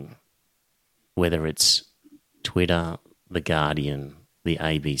reading, whether it's Twitter, The Guardian, the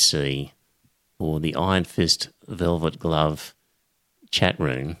ABC, or the Iron Fist Velvet Glove chat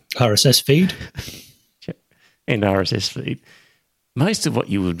room... RSS feed. And RSS feed. Most of what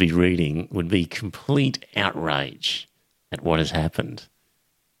you would be reading would be complete outrage at what has happened.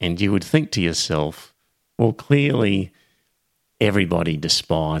 And you would think to yourself, well, clearly everybody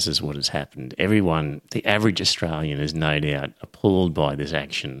despises what has happened. Everyone, the average Australian is no doubt appalled by this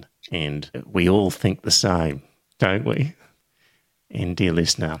action. And we all think the same, don't we? And dear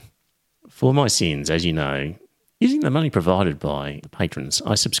listener, for my sins, as you know, using the money provided by the patrons,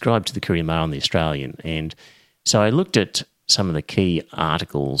 I subscribe to the Courier Mail and the Australian. And so I looked at some of the key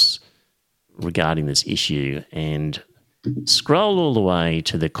articles regarding this issue and scroll all the way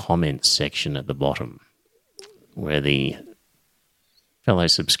to the comments section at the bottom where the fellow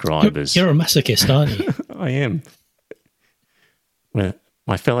subscribers... You're a masochist, aren't you? I am. Where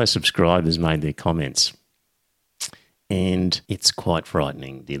my fellow subscribers made their comments. And it's quite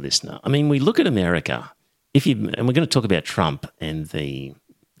frightening, dear listener. I mean, we look at America, and we're going to talk about Trump and the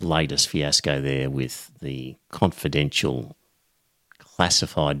latest fiasco there with the confidential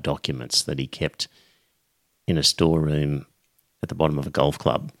classified documents that he kept in a storeroom at the bottom of a golf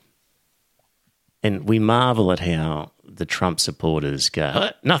club. And we marvel at how the Trump supporters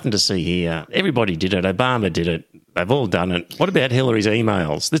go, nothing to see here. Everybody did it. Obama did it. They've all done it. What about Hillary's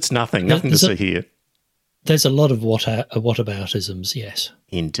emails? That's nothing to see here. There's a lot of whataboutisms, yes.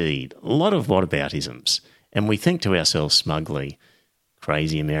 Indeed. A lot of whataboutisms. And we think to ourselves smugly,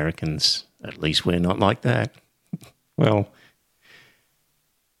 crazy Americans, at least we're not like that. Well,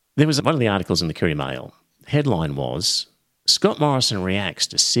 there was one of the articles in the Courier Mail. The headline was, Scott Morrison reacts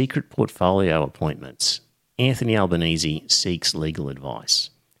to secret portfolio appointments. Anthony Albanese seeks legal advice.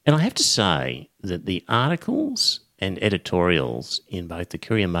 And I have to say that the articles and editorials in both the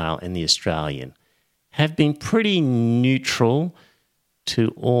Courier Mail and the Australian have been pretty neutral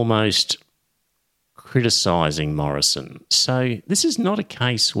to almost criticising Morrison. So this is not a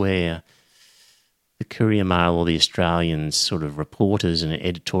case where the Courier Mail or the Australian's sort of reporters and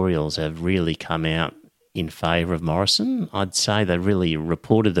editorials have really come out in favour of Morrison. I'd say they really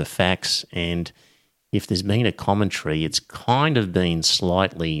reported the facts, and if there's been a commentary, it's kind of been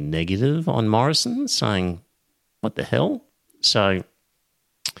slightly negative on Morrison, saying, what the hell? So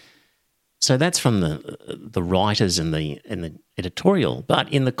that's from the writers and the editorial.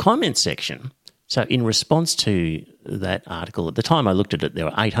 But in the comment section, so in response to that article, at the time I looked at it, there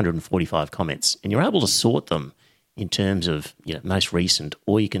were 845 comments, and you're able to sort them in terms of most recent,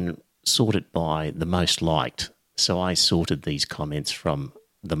 or you can sort it by the most liked. So I sorted these comments from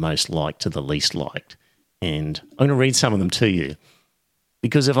the most liked to the least liked. And I'm going to read some of them to you,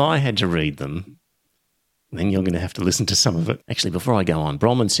 because if I had to read them, then you're going to have to listen to some of it. Actually, before I go on,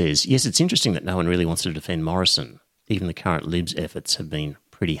 Bromman says, yes, it's interesting that no one really wants to defend Morrison. Even the current Libs' efforts have been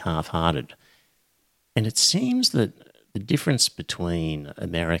pretty half-hearted. And it seems that the difference between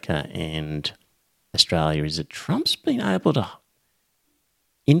America and Australia is that Trump's been able to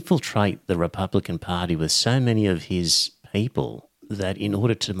infiltrate the Republican Party with so many of his people that in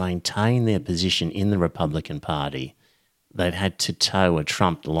order to maintain their position in the Republican Party, they've had to toe a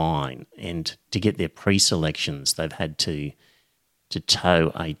Trump line, and to get their pre-selections, they've had to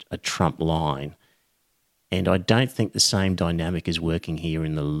toe a Trump line. And I don't think the same dynamic is working here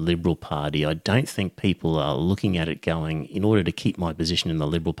in the Liberal Party. I don't think people are looking at it going, in order to keep my position in the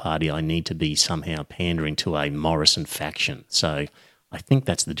Liberal Party, I need to be somehow pandering to a Morrison faction. So I think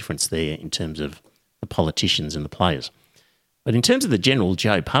that's the difference there in terms of the politicians and the players. But in terms of the general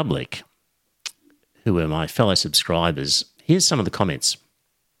Joe public, who are my fellow subscribers, here's some of the comments.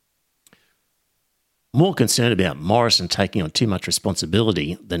 More concerned about Morrison taking on too much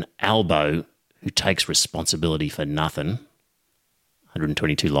responsibility than Albo, who takes responsibility for nothing.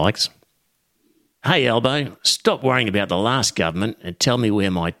 122 likes. Hey, Albo, stop worrying about the last government and tell me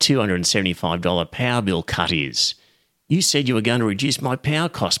where my $275 power bill cut is. You said you were going to reduce my power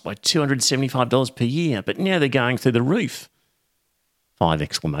cost by $275 per year, but now they're going through the roof. 5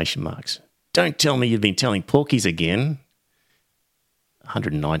 exclamation marks. Don't tell me you've been telling porkies again.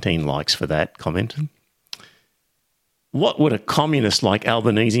 119 likes for that comment. What would a communist like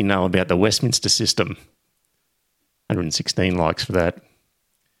Albanese know about the Westminster system? 116 likes for that.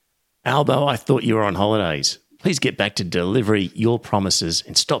 Albo, I thought you were on holidays. Please get back to delivery your promises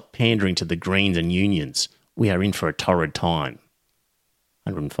and stop pandering to the Greens and unions. We are in for a torrid time.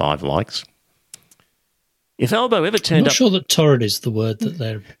 105 likes. If Albo ever turned up... I'm not sure that torrid is the word that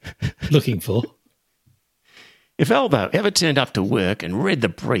they're looking for. If Albo ever turned up to work and read the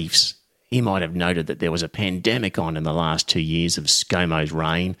briefs, he might have noted that there was a pandemic on in the last 2 years of ScoMo's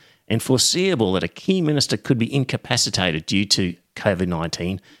reign, and foreseeable that a key minister could be incapacitated due to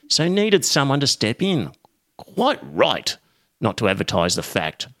COVID-19, so needed someone to step in. Quite right not to advertise the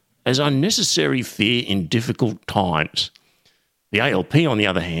fact as unnecessary fear in difficult times. The ALP, on the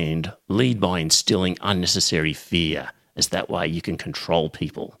other hand, lead by instilling unnecessary fear, as that way you can control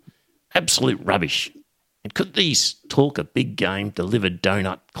people. Absolute rubbish. And could these talk a big game, delivered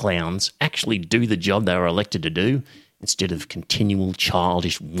donut clowns actually do the job they were elected to do, instead of continual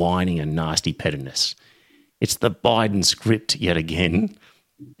childish whining and nasty pettiness? It's the Biden script yet again.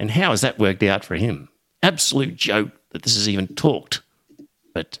 And how has that worked out for him? Absolute joke that this is even talked,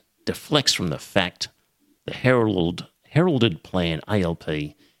 but deflects from the fact the heralded plan ALP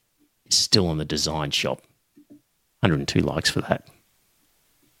is still in the design shop. 102 likes for that.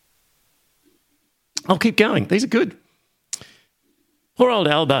 I'll keep going. These are good. Poor old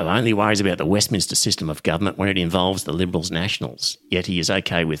Albo only worries about the Westminster system of government when it involves the Liberals Nationals, yet he is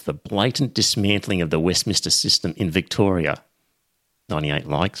okay with the blatant dismantling of the Westminster system in Victoria. 98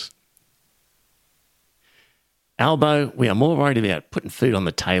 likes. Albo, we are more worried about putting food on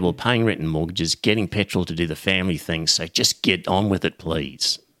the table, paying rent and mortgages, getting petrol to do the family thing, so just get on with it,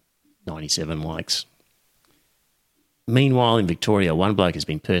 please. 97 likes. Meanwhile, in Victoria, one bloke has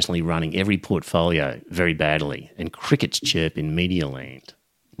been personally running every portfolio very badly, and crickets chirp in media land.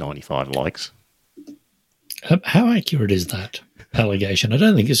 95 likes. How accurate is that allegation? I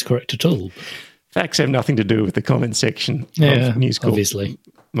don't think it's correct at all. Facts have nothing to do with the comment section of News Corp obviously.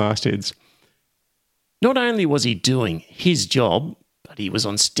 Mastheads. Not only was he doing his job, but he was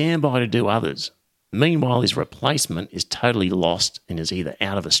on standby to do others. Meanwhile, his replacement is totally lost and is either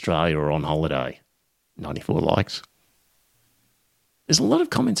out of Australia or on holiday. 94 likes. There's a lot of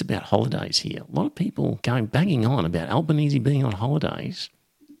comments about holidays here. A lot of people banging on about Albanese being on holidays.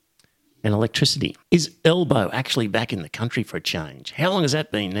 and electricity. Is Elbow actually back in the country for a change? How long has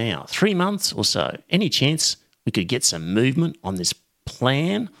that been now? 3 months or so? Any chance we could get some movement on this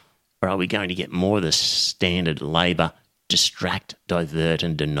plan? Or are we going to get more of the standard Labor distract, divert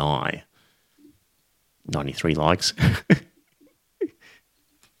and deny? 93 likes.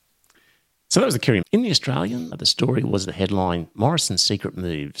 So that was the Kiriam. In the Australian, the story was the headline, Morrison's secret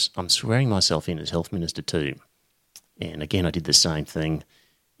moves. I'm swearing myself in as Health Minister too. And again, I did the same thing.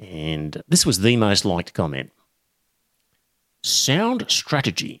 And this was the most liked comment. Sound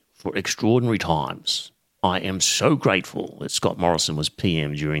strategy for extraordinary times. I am so grateful that Scott Morrison was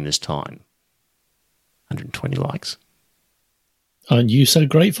PM during this time. 120 likes. Aren't you so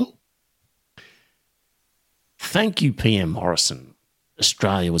grateful? Thank you, PM Morrison.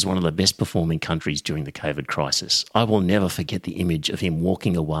 Australia was one of the best performing countries during the COVID crisis. I will never forget the image of him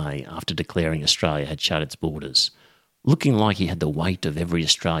walking away after declaring Australia had shut its borders, looking like he had the weight of every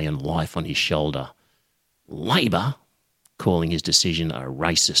Australian life on his shoulder. Labor calling his decision a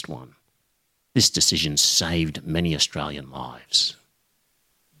racist one. This decision saved many Australian lives.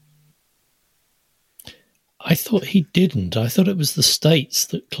 I thought he didn't. I thought it was the states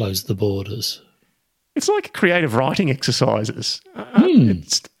that closed the borders. It's like creative writing exercises.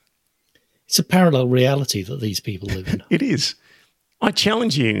 It's a parallel reality that these people live in. It is. I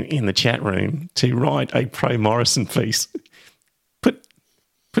challenge you in the chat room to write a pro-Morrison piece.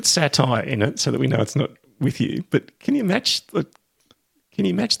 Put satire in it so that we know it's not with you. But can you match the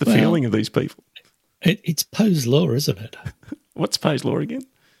feeling of these people? It's Poe's law, isn't it? What's Poe's law again?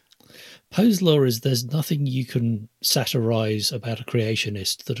 Poe's law is there's nothing you can satirise about a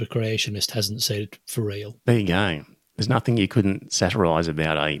creationist that a creationist hasn't said for real. There you go. There's nothing you couldn't satirise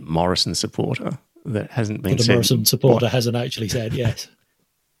about a Morrison supporter that hasn't been said. A Morrison supporter hasn't actually said, yes.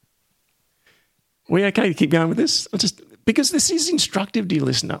 We okay to keep going with this? Because this is instructive, dear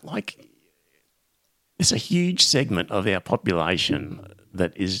listener. Like, it's a huge segment of our population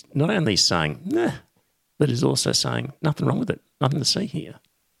that is not only saying, nah, but is also saying, nothing wrong with it, nothing to see here.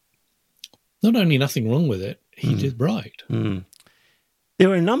 Not only nothing wrong with it, he did right. There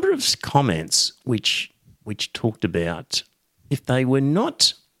were a number of comments which talked about if they were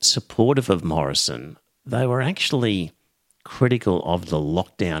not supportive of Morrison, they were actually critical of the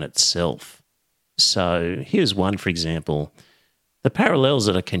lockdown itself. So here's one, for example. The parallels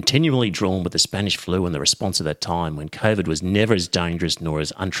that are continually drawn with the Spanish flu and the response at that time when COVID was never as dangerous nor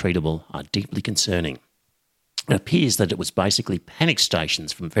as untreatable are deeply concerning. It appears that it was basically panic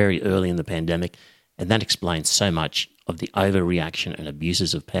stations from very early in the pandemic, and that explains so much of the overreaction and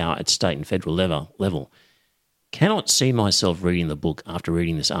abuses of power at state and federal level. Cannot see myself reading the book after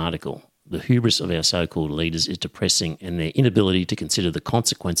reading this article. The hubris of our so-called leaders is depressing, and their inability to consider the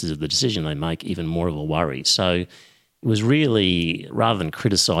consequences of the decision they make even more of a worry. So it was really, rather than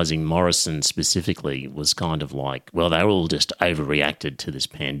criticising Morrison specifically, was kind of like, well, they were all just overreacted to this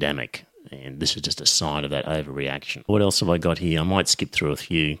pandemic. And this is just a sign of that overreaction. What else have I got here? I might skip through a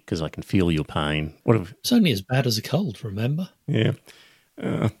few because I can feel your pain. It's only as bad as a cold, remember? Yeah.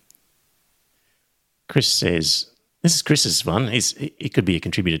 Chris says, this is Chris's one. It could be a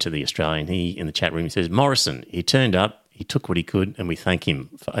contributor to The Australian. He, in the chat room, he says, Morrison, he turned up, he took what he could, and we thank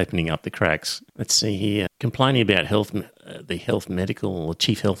him for opening up the cracks. Let's see here. Complaining about the health medical or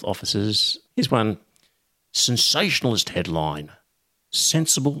chief health officers. Here's one. Sensationalist headline.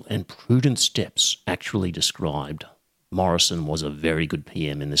 Sensible and prudent steps actually described. Morrison was a very good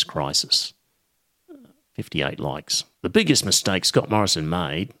PM in this crisis. 58 likes. The biggest mistake Scott Morrison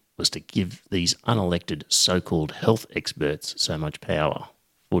made was to give these unelected so-called health experts so much power.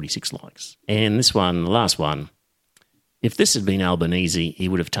 46 likes. And this one, the last one, if this had been Albanese, he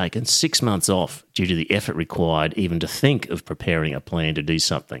would have taken 6 months off due to the effort required even to think of preparing a plan to do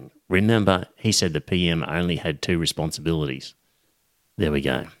something. Remember, he said the PM only had 2 responsibilities. There we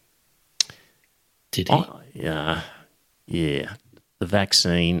go. Did he? Yeah. The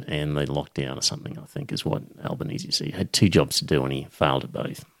vaccine and the lockdown or something, I think, is what Albanese said. He had 2 jobs to do and he failed at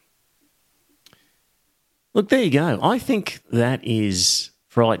both. Look, there you go. I think that is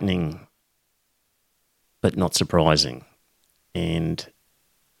frightening but not surprising. And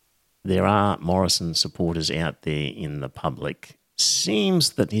there are Morrison supporters out there in the public.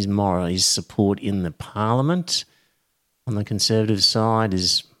 Seems that his support in the Parliament on the Conservative side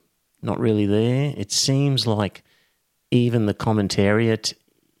is not really there. It seems like even the commentariat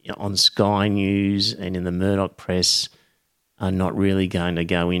on Sky News and in the Murdoch press are not really going to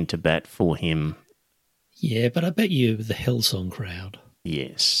go into bat for him. Yeah, but I bet you the Hillsong crowd.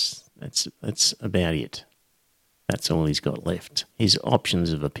 Yes, that's about it. That's all he's got left. His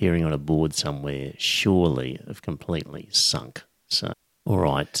options of appearing on a board somewhere surely have completely sunk. So All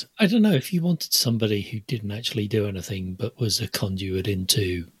right. I don't know, if you wanted somebody who didn't actually do anything but was a conduit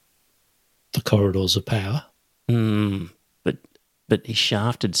into the corridors of power. But he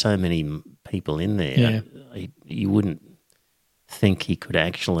shafted so many people in there. Yeah. You wouldn't think he could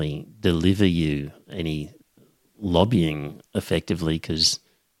actually deliver you any lobbying effectively, because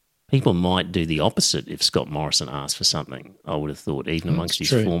people might do the opposite if Scott Morrison asked for something, I would have thought, even amongst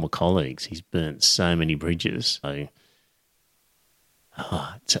his former colleagues. He's burnt so many bridges. So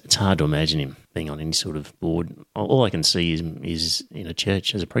it's hard to imagine him being on any sort of board. All I can see is in a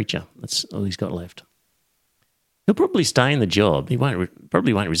church as a preacher. That's all he's got left. He'll probably stay in the job. He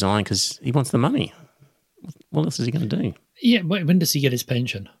probably won't resign because he wants the money. What else is he going to do? Yeah, when does he get his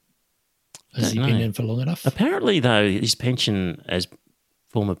pension? Has he been in for long enough? Apparently, though, his pension as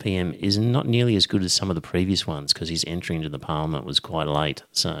former PM is not nearly as good as some of the previous ones because his entry into the parliament was quite late.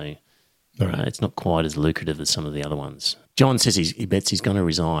 So it's not quite as lucrative as some of the other ones. John says he bets he's going to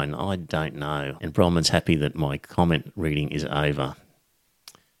resign. I don't know. And Bronman's happy that my comment reading is over.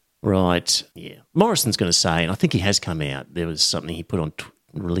 Right, yeah. Morrison's going to say, and I think he has come out, there was something he put on,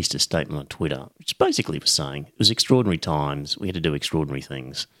 released a statement on Twitter, which basically was saying it was extraordinary times, we had to do extraordinary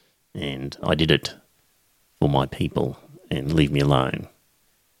things, and I did it for my people, and leave me alone,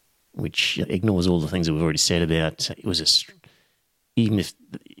 which ignores all the things that we've already said about even if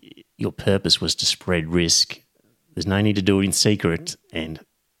your purpose was to spread risk, there's no need to do it in secret, and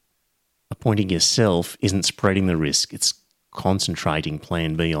appointing yourself isn't spreading the risk, it's concentrating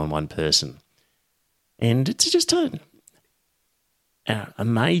plan B on one person. And it's just a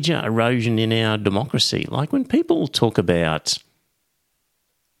major erosion in our democracy. Like when people talk about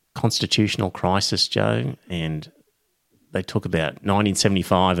constitutional crisis, Joe, and they talk about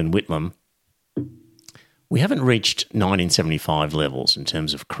 1975 and Whitlam, we haven't reached 1975 levels in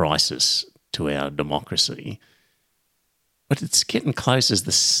terms of crisis to our democracy. But it's getting close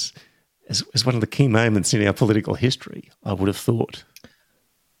as one of the key moments in our political history, I would have thought.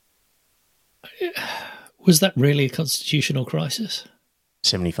 Was that really a constitutional crisis?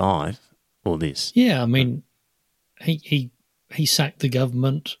 75 or this? Yeah, I mean, he sacked the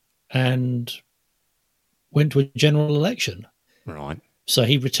government and went to a general election. Right. So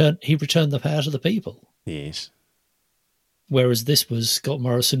he returned the power to the people. Yes. Whereas this was Scott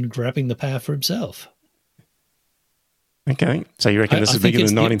Morrison grabbing the power for himself. Okay, so you reckon this is bigger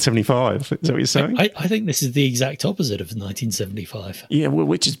than 1975? Is that what you're saying? I think this is the exact opposite of 1975. Yeah, well,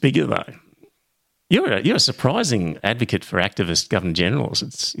 which is bigger though? You're a surprising advocate for activist governor generals.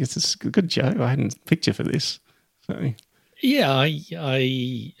 It's a good joke. I hadn't pictured for this. So yeah,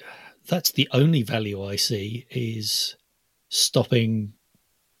 I that's the only value I see is stopping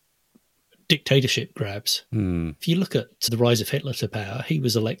dictatorship grabs. If you look at the rise of Hitler to power, he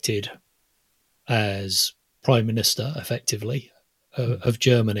was elected as Prime Minister, effectively, of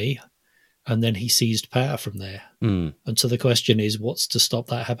Germany, and then he seized power from there. And so the question is, what's to stop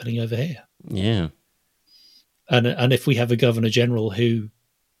that happening over here? Yeah. And if we have a Governor General who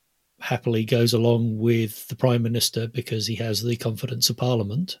happily goes along with the Prime Minister because he has the confidence of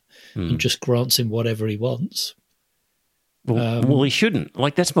Parliament and just grants him whatever he wants. Well, he shouldn't.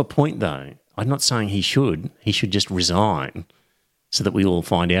 Like, that's my point, though. I'm not saying he should. He should just resign so that we all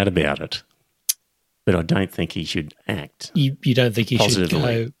find out about it. But I don't think he should act. You don't think he should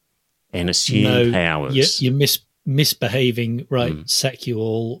go and assume powers? You're misbehaving, right? Sack you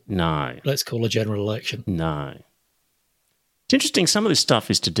all. No. Let's call a general election. No. It's interesting. Some of this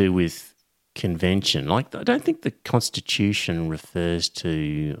stuff is to do with convention. Like, I don't think the Constitution refers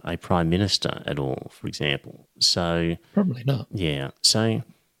to a prime minister at all, for example. So probably not. Yeah. So,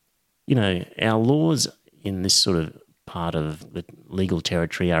 our laws in this sort of part of the legal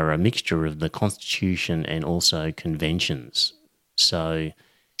territory are a mixture of the Constitution and also conventions. So,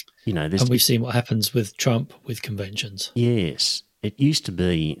 and we've seen what happens with Trump with conventions. Yes. It used to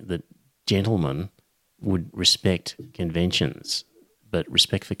be that gentlemen would respect conventions, but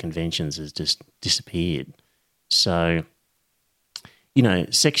respect for conventions has just disappeared. So,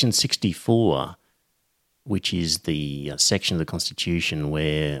 Section 64, which is the section of the Constitution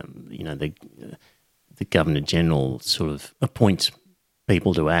where, the Governor General sort of appoints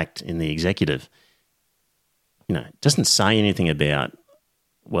people to act in the executive, doesn't say anything about,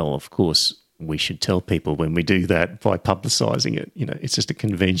 well, of course, we should tell people when we do that by publicising it. It's just a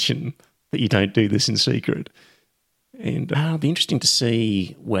convention that you don't do this in secret. And it'll be interesting to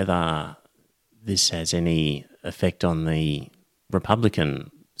see whether this has any effect on the Republican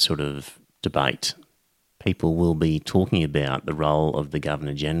sort of debate. People will be talking about the role of the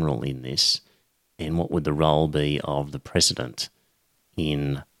Governor General in this, and what would the role be of the President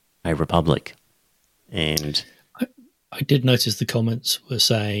in a republic. And I did notice the comments were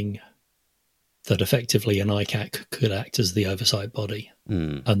saying that effectively an ICAC could act as the oversight body.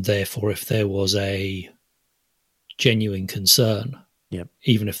 And therefore, if there was a genuine concern,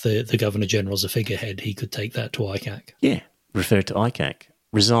 even if the Governor-General's a figurehead, he could take that to ICAC. Yeah, refer to ICAC.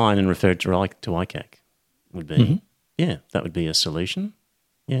 Resign and refer to ICAC would be, that would be a solution.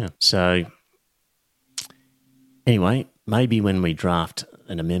 Yeah. So anyway, maybe when we draft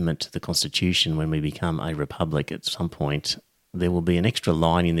an amendment to the Constitution, when we become a republic at some point, there will be an extra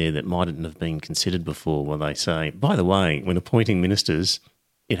line in there that mightn't have been considered before, where they say, by the way, when appointing ministers,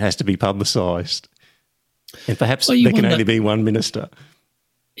 it has to be publicised. And perhaps there can only be one minister.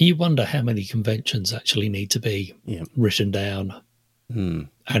 You wonder how many conventions actually need to be written down and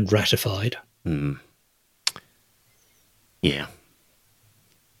ratified. Yeah.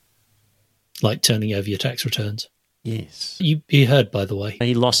 Like turning over your tax returns. Yes. You heard, by the way.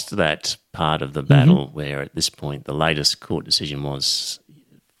 He lost that part of the battle where at this point the latest court decision was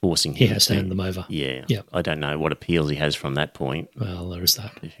forcing him He has to hand them over. Yeah. Yep. I don't know what appeals he has from that point. Well, there is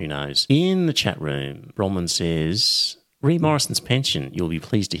that. Who knows? In the chat room, Bronwyn says, re Morrison's pension, you'll be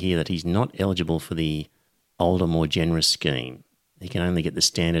pleased to hear that he's not eligible for the older, more generous scheme. He can only get the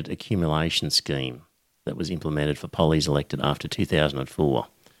standard accumulation scheme that was implemented for pollies elected after 2004.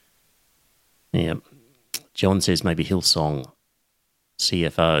 Yeah. John says maybe Hillsong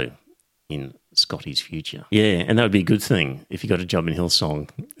CFO in Scotty's future. Yeah, and that would be a good thing. If you got a job in Hillsong,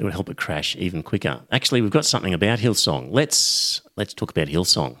 it would help it crash even quicker. Actually, we've got something about Hillsong. Let's talk about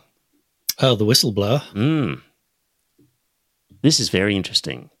Hillsong. Oh, the whistleblower. This is very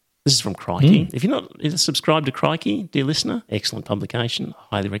interesting. This is from Crikey. If you're not subscribed to Crikey, dear listener, excellent publication,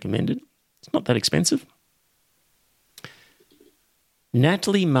 highly recommended. It's not that expensive.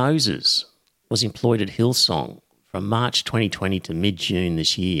 Natalie Moses was employed at Hillsong from March 2020 to mid-June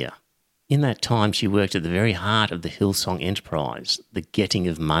this year. In that time, she worked at the very heart of the Hillsong enterprise, the getting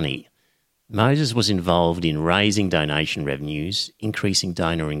of money. Moses was involved in raising donation revenues, increasing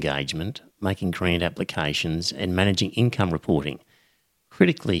donor engagement, making grant applications, and managing income reporting.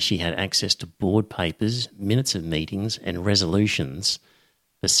 Critically, she had access to board papers, minutes of meetings, and resolutions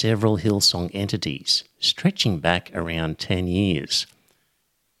for several Hillsong entities, stretching back around 10 years.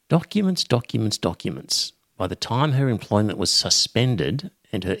 Documents. By the time her employment was suspended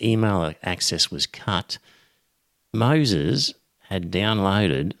and her email access was cut, Moses had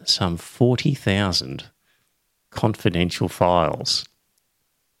downloaded some 40,000 confidential files,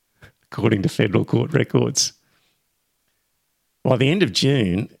 according to federal court records. By the end of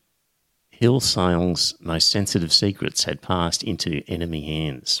June, Hillsong's most sensitive secrets had passed into enemy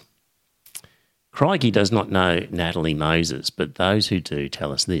hands. Crikey does not know Natalie Moses, but those who do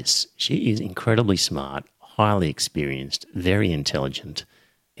tell us this. She is incredibly smart, highly experienced, very intelligent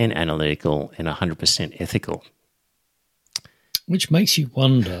and analytical and 100% ethical. Which makes you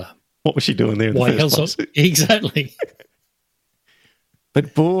wonder... What was she doing there in the first place? Exactly.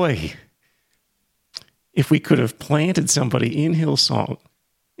 But boy, if we could have planted somebody in Hillsong,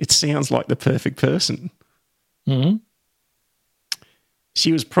 it sounds like the perfect person. Mm-hmm.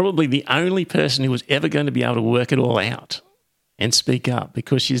 She was probably the only person who was ever going to be able to work it all out and speak up,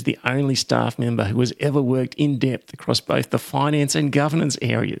 because she's the only staff member who has ever worked in depth across both the finance and governance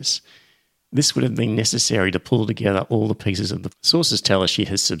areas. This would have been necessary to pull together all the pieces of the... Sources tell us she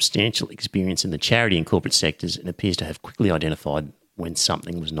has substantial experience in the charity and corporate sectors and appears to have quickly identified when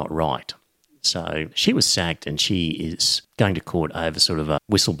something was not right. So she was sacked and she is going to court over sort of a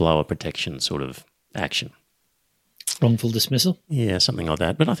whistleblower protection sort of action. Wrongful dismissal? Yeah, something like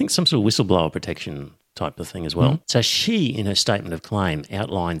that. But I think some sort of whistleblower protection type of thing as well. So she, in her statement of claim,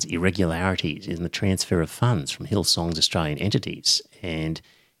 outlines irregularities in the transfer of funds from Hillsong's Australian entities. And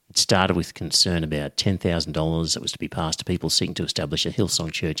it started with concern about $10,000 that was to be passed to people seeking to establish a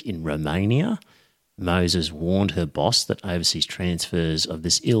Hillsong church in Romania. Moses warned her boss that overseas transfers of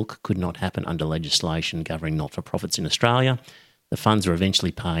this ilk could not happen under legislation governing not-for-profits in Australia. The funds were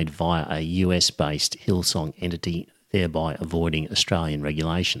eventually paid via a US-based Hillsong entity, thereby avoiding Australian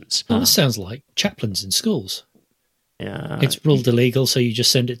regulations. Well, this sounds like chaplains in schools. Yeah, it's ruled illegal, so you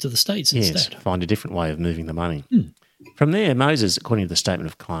just send it to the States instead. Yes, find a different way of moving the money. From there, Moses, according to the statement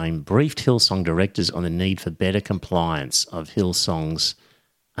of claim, briefed Hillsong directors on the need for better compliance of Hillsong's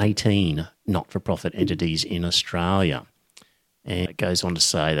 18 not-for-profit entities in Australia. And it goes on to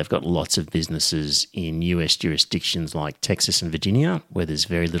say they've got lots of businesses in US jurisdictions like Texas and Virginia, where there's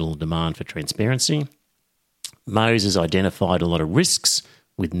very little demand for transparency. Moses identified a lot of risks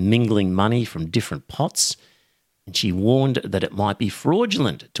with mingling money from different pots, and she warned that it might be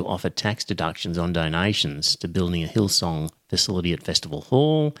fraudulent to offer tax deductions on donations to building a Hillsong facility at Festival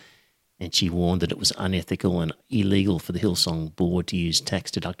Hall and she warned that it was unethical and illegal for the Hillsong board to use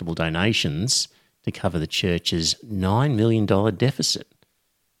tax-deductible donations to cover the church's $9 million deficit.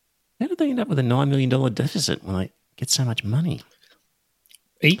 How did they end up with a $9 million deficit when they get so much money?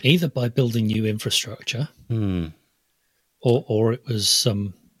 Either by building new infrastructure or it was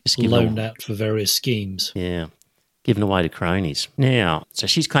loaned out for various schemes. Yeah, given away to cronies. Now, so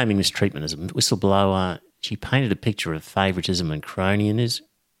she's claiming mistreatment as a whistleblower. She painted a picture of favouritism and cronyism.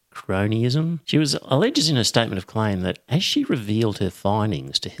 She alleges in her statement of claim that as she revealed her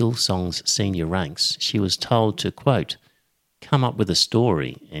findings to Hillsong's senior ranks, she was told to, quote, come up with a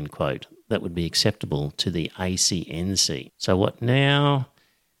story, end quote, that would be acceptable to the ACNC. So what now?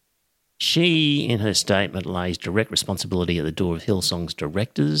 She, in her statement, lays direct responsibility at the door of Hillsong's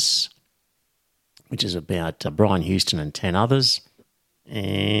directors, which is about Brian Houston and 10 others.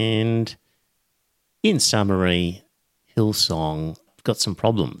 And in summary, Hillsong got some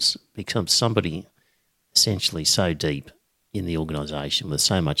problems because somebody essentially so deep in the organisation with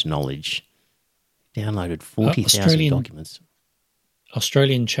so much knowledge downloaded 40,000 documents.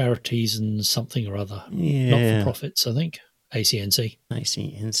 Australian Charities and something or other. Yeah. Not-for-profits, I think. ACNC.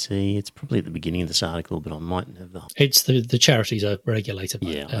 ACNC. It's probably at the beginning of this article, but I mightn't have the... It's the charities are regulated.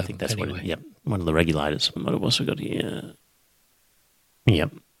 Yeah, I think that's anyway. what it is. Yep, one of the regulators. What else we got here?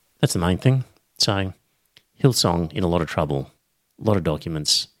 Yep, that's the main thing. So Hillsong in a lot of trouble, a lot of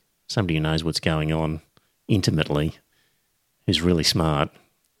documents, somebody who knows what's going on intimately, who's really smart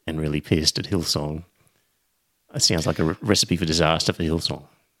and really pissed at Hillsong. It sounds like a recipe for disaster for Hillsong.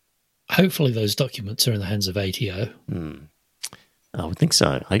 Hopefully those documents are in the hands of ATO. I would think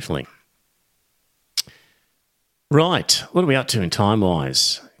so, hopefully. Right, what are we up to in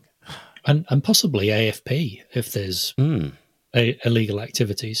time-wise? And possibly AFP, if there's illegal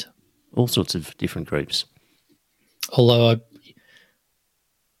activities. All sorts of different groups. Although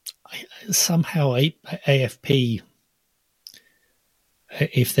somehow AFP,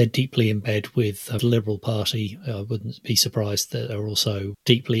 if they're deeply in bed with the Liberal Party, I wouldn't be surprised that they're also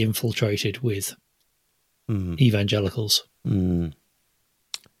deeply infiltrated with evangelicals.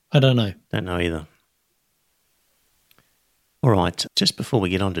 I don't know. Don't know either. All right, just before we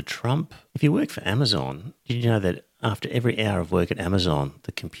get on to Trump, if you work for Amazon, did you know that after every hour of work at Amazon,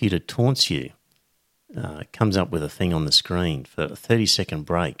 the computer taunts you? It comes up with a thing on the screen for a 30-second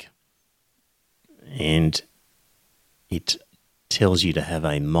break. And it tells you to have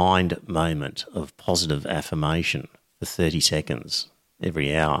a mind moment of positive affirmation for 30 seconds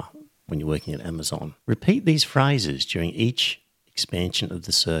every hour when you're working at Amazon. Repeat these phrases during each expansion of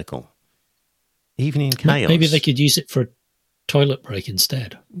the circle. Even in chaos. Maybe they could use it for a toilet break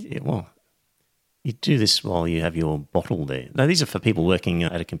instead. Yeah, well, you do this while you have your bottle there. No, these are for people working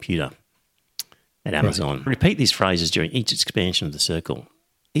at a computer at Amazon. Right. Repeat these phrases during each expansion of the circle.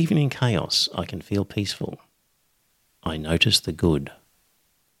 Even in chaos, I can feel peaceful. I notice the good.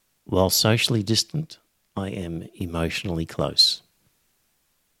 While socially distant, I am emotionally close.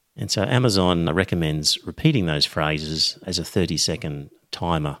 And so Amazon recommends repeating those phrases as a 30-second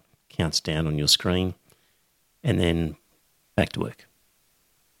timer counts down on your screen, and then back to work.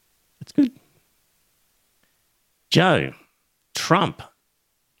 That's good. Joe, Trump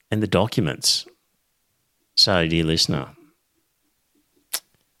and the documents. So, dear listener,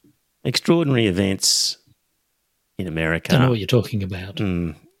 extraordinary events in America. I don't know what you're talking about.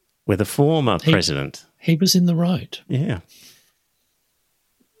 Where the former president... He was in the right. Yeah.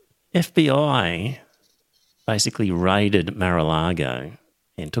 FBI basically raided Mar-a-Lago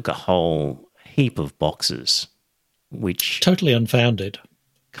and took a whole heap of boxes, which... Totally unfounded.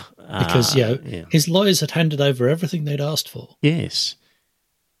 Because, his lawyers had handed over everything they'd asked for. Yes.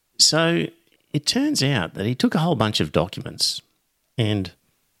 So it turns out that he took a whole bunch of documents, and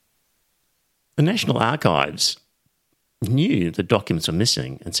the National Archives knew the documents were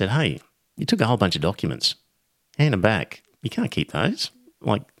missing and said, hey, you took a whole bunch of documents, hand them back. You can't keep those.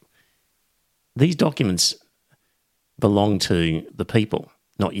 Like, these documents belong to the people,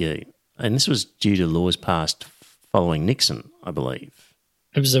 not you. And this was due to laws passed following Nixon, I believe.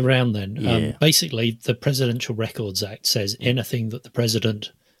 It was around then. Yeah. Basically, the Presidential Records Act says anything that the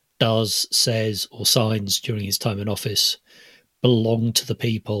president does, says, or signs during his time in office belong to the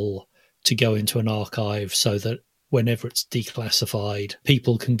people to go into an archive so that whenever it's declassified,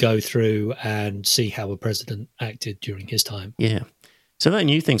 people can go through and see how a president acted during his time. Yeah. So they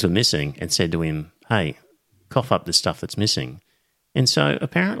knew things were missing and said to him, hey, cough up the stuff that's missing. And so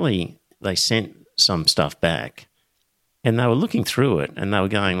apparently they sent some stuff back, and they were looking through it and they were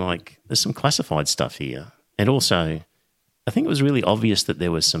going like, there's some classified stuff here. And also, I think it was really obvious that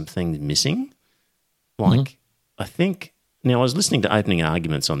there was some things missing. Like, I think Now, I was listening to opening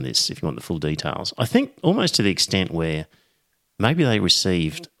arguments on this, if you want the full details. I think almost to the extent where maybe they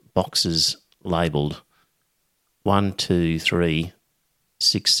received boxes labelled 1, 2, 3,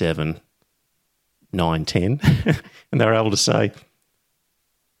 6, 7, 9, 10, and they were able to say,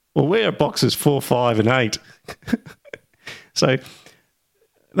 well, where are boxes 4, 5 and 8? So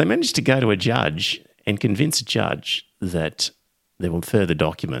they managed to go to a judge and convince a judge that there were further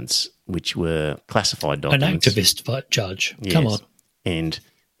documents which were classified documents. An activist judge. Yes. Come on. And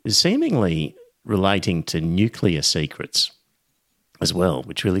seemingly relating to nuclear secrets as well,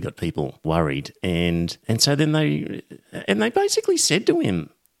 which really got people worried. And so then they basically said to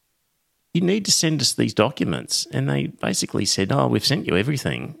him, you need to send us these documents. And they basically said, oh, we've sent you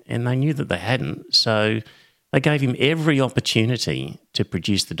everything. And they knew that they hadn't. So they gave him every opportunity to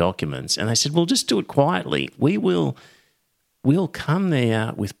produce the documents. And they said, well, just do it quietly. We'll come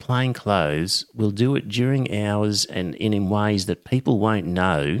there with plain clothes. We'll do it during hours and in ways that people won't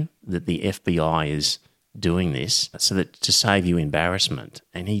know that the FBI is doing this, so that to save you embarrassment.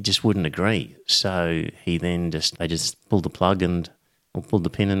 And he just wouldn't agree. So he then they just pulled the plug or pulled the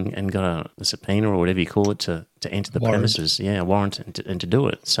pin and got a subpoena or whatever you call it to enter the premises. Yeah, a warrant and to do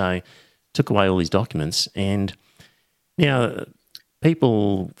it. So took away all these documents. And now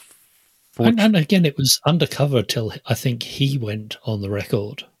people... And again, it was undercover till I think he went on the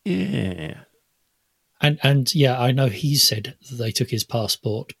record. Yeah. And yeah, I know he said that they took his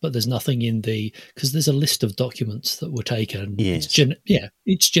passport, but there's nothing in because there's a list of documents that were taken. Yes.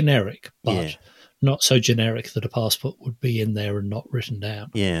 It's generic, but not so generic that a passport would be in there and not written down.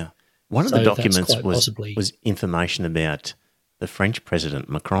 Yeah. One of the documents was information about the French president,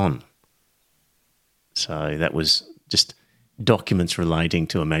 Macron. So that was just documents relating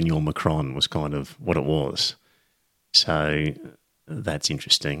to Emmanuel Macron was kind of what it was. So that's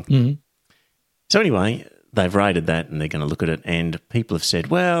interesting. Mm-hmm. So anyway, they've raided that and they're going to look at it, and people have said,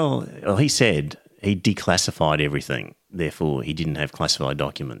 well, he said he declassified everything, therefore he didn't have classified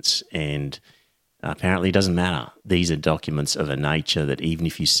documents, and apparently it doesn't matter. These are documents of a nature that even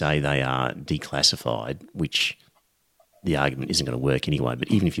if you say they are declassified, which the argument isn't going to work anyway, but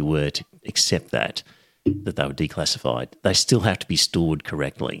even if you were to accept that they were declassified, they still have to be stored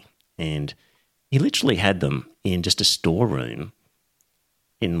correctly. And he literally had them in just a storeroom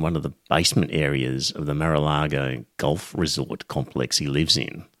in one of the basement areas of the Mar-a-Lago golf resort complex he lives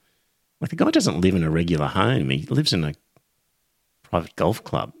in. Like, the guy doesn't live in a regular home. He lives in a private golf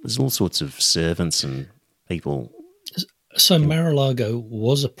club. There's all sorts of servants and people. So Mar-a-Lago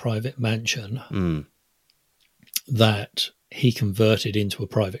was a private mansion that he converted into a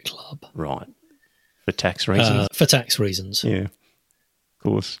private club. Right. For tax reasons? For tax reasons. Yeah, of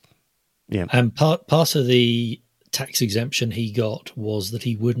course. Yeah. And part of the tax exemption he got was that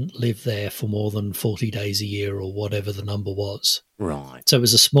he wouldn't live there for more than 40 days a year or whatever the number was. Right. So it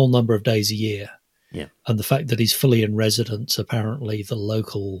was a small number of days a year. Yeah. And the fact that he's fully in residence, apparently the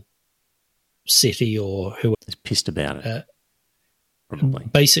local city or who is pissed about it. Probably.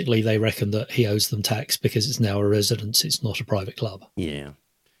 Basically, they reckon that he owes them tax because it's now a residence, it's not a private club. Yeah.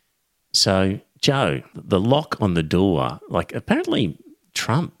 So, Joe, the lock on the door, like apparently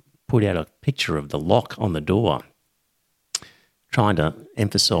Trump put out a picture of the lock on the door trying to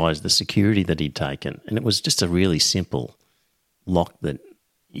emphasise the security that he'd taken. And it was just a really simple lock that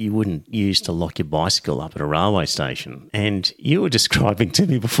you wouldn't use to lock your bicycle up at a railway station. And you were describing to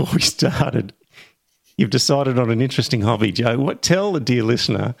me before we started, you've decided on an interesting hobby, Joe. Tell the dear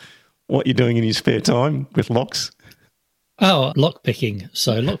listener what you're doing in your spare time with locks. Oh, lockpicking.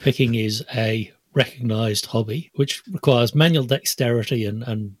 So lockpicking is a recognised hobby which requires manual dexterity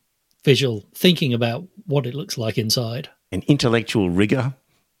and visual thinking about what it looks like inside. An intellectual rigour.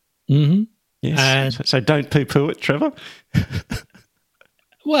 Mm-hmm. Yes. And so don't poo-poo it, Trevor.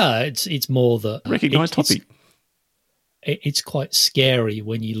 Well, it's more that recognised hobby. It's quite scary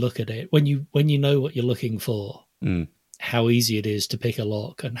when you look at it. When you know what you're looking for, how easy it is to pick a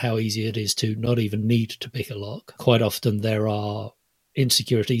lock and how easy it is to not even need to pick a lock. Quite often there are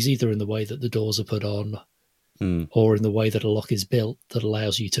insecurities either in the way that the doors are put on or in the way that a lock is built that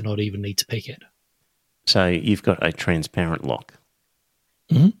allows you to not even need to pick it. So you've got a transparent lock.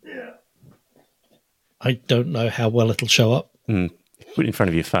 Mm-hmm. Yeah. I don't know how well it'll show up. Put it in front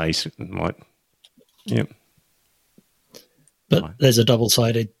of your face. It might. Yep. But there's a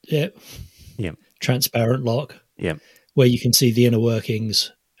double-sided transparent lock where you can see the inner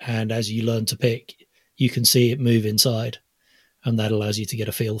workings, and as you learn to pick, you can see it move inside, and that allows you to get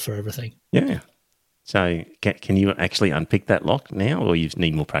a feel for everything. Yeah. So can you actually unpick that lock now, or you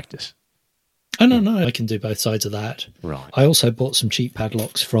need more practice? Oh, no, I can do both sides of that. Right. I also bought some cheap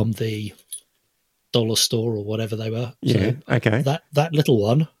padlocks from the dollar store or whatever they were. Yeah, so okay. That little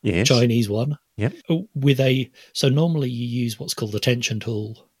one, Yes. Chinese one, Yep. so normally you use what's called the tension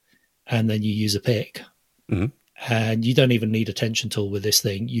tool, and then you use a pick. Mm-hmm. And you don't even need a tension tool with this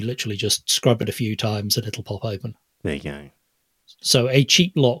thing. You literally just scrub it a few times and it'll pop open. There you go. So a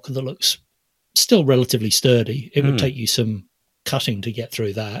cheap lock that looks still relatively sturdy, it would take you some cutting to get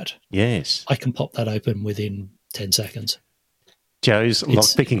through that. Yes. I can pop that open within 10 seconds. Joe's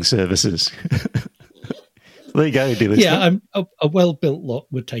lock-picking services. There you go, dear listener. Yeah, a well-built lock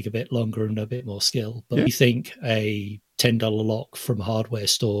would take a bit longer and a bit more skill, but we think a $10 lock from a hardware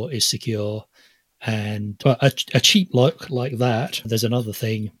store is secure. And a cheap lock like that, there's another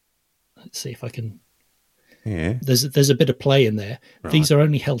thing. Let's see if I can... Yeah. There's a bit of play in there. Right. These are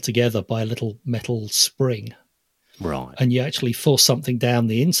only held together by a little metal spring. Right. And you actually force something down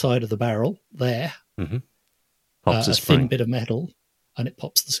the inside of the barrel there. Mm-hmm. Pops a the spring. thin bit of metal, and it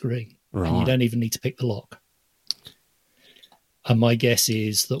pops the screen. Right. And you don't even need to pick the lock. And my guess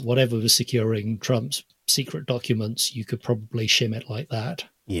is that whatever was securing Trump's secret documents, you could probably shim it like that.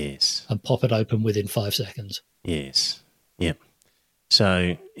 Yes. And pop it open within 5 seconds. Yes. Yep.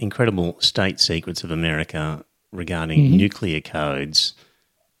 So, incredible state secrets of America regarding nuclear codes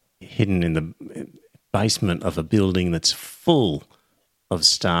hidden in the basement of a building that's full of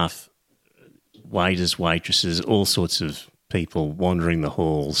staff, waiters, waitresses, all sorts of people wandering the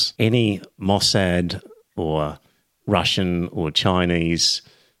halls. Any Mossad or Russian or Chinese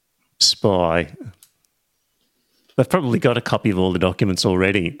spy, they've probably got a copy of all the documents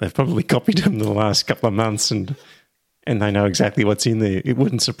already. They've probably copied them in the last couple of months and they know exactly what's in there. It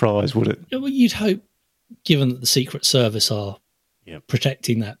wouldn't surprise, would it? Well, you'd hope, given that the Secret Service are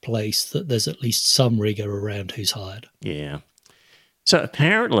protecting that place, that there's at least some rigour around who's hired. Yeah. So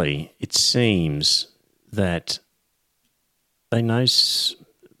apparently it seems that they know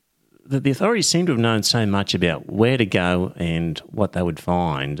that the authorities seem to have known so much about where to go and what they would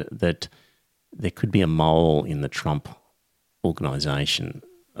find that there could be a mole in the Trump organisation,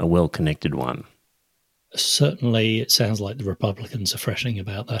 a well-connected one. Certainly, it sounds like the Republicans are fretting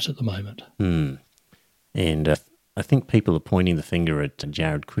about that at the moment. And I think people are pointing the finger at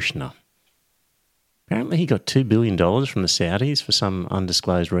Jared Kushner. Apparently he got $2 billion from the Saudis for some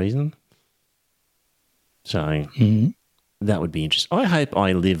undisclosed reason. So that would be interesting. I hope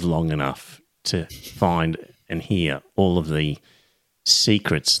I live long enough to find and hear all of the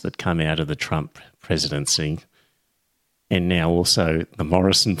secrets that come out of the Trump presidency and now also the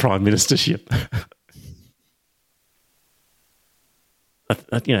Morrison prime ministership.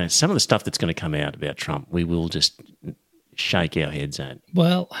 You know, some of the stuff that's going to come out about Trump, we will just shake our heads at.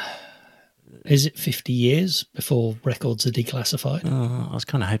 Well, is it 50 years before records are declassified? I was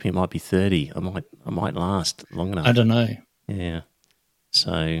kind of hoping it might be 30. I might last long enough. I don't know. Yeah.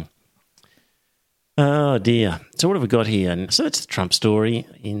 So, oh dear. So what have we got here? And so that's the Trump story.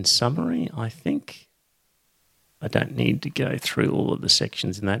 In summary, I think I don't need to go through all of the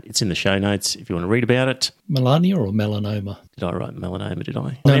sections in that. It's in the show notes if you want to read about it. Melania or melanoma? Did I write melanoma, did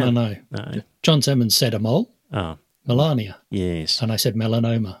I? No. No. John Simmons said a mole. Oh. Melania. Yes. And I said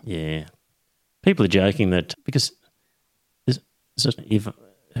melanoma. Yeah. People are joking that because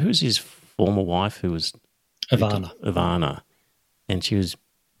who's his former wife who was Ivana, and she was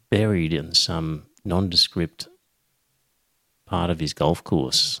buried in some nondescript part of his golf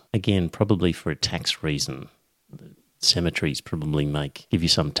course. Again, probably for a tax reason. The cemeteries probably give you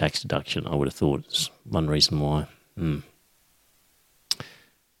some tax deduction, I would have thought is one reason why.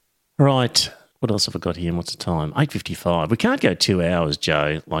 Right. What else have I got here and what's the time? 8:55. We can't go 2 hours,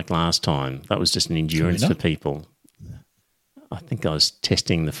 Joe, like last time. That was just an endurance for people. I think I was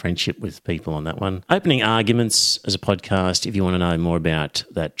testing the friendship with people on that one. Opening Arguments as a podcast, if you want to know more about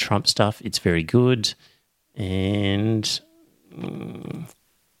that Trump stuff, it's very good. And,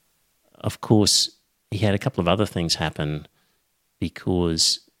 of course, he had a couple of other things happen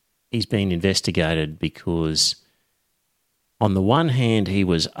because he's been investigated because on the one hand, he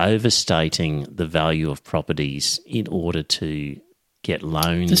was overstating the value of properties in order to get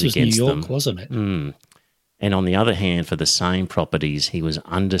loans against them. This was New York, wasn't it? And on the other hand, for the same properties, he was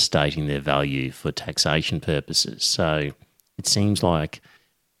understating their value for taxation purposes. So it seems like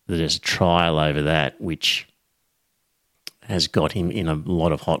there's a trial over that which has got him in a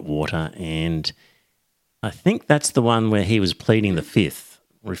lot of hot water. And I think that's the one where he was pleading the fifth,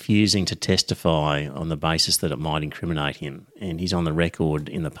 refusing to testify on the basis that it might incriminate him. And he's on the record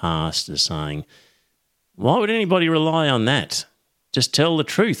in the past as saying, why would anybody rely on that? Just tell the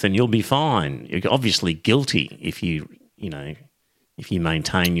truth and you'll be fine. You're obviously guilty if you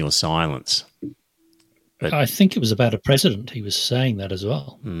maintain your silence. But I think it was about a president he was saying that as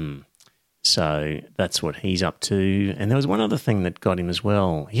well. So that's what he's up to. And there was one other thing that got him as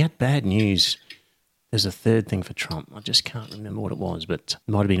well. He had bad news. There's a third thing for Trump. I just can't remember what it was, but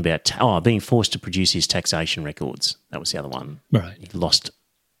it might have been about being forced to produce his taxation records. That was the other one. Right. He lost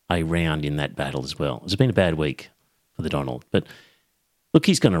a round in that battle as well. It's been a bad week for the Donald. But look,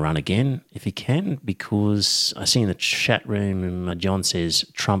 he's going to run again if he can, because I see in the chat room, John says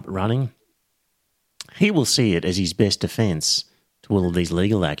Trump running. He will see it as his best defence to all of these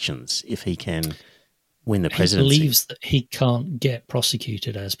legal actions if he can win the presidency. He believes that he can't get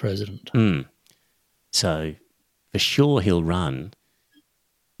prosecuted as president. So for sure he'll run.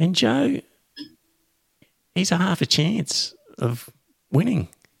 And Joe, he's a half a chance of winning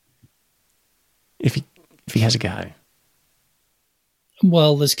if he has a go.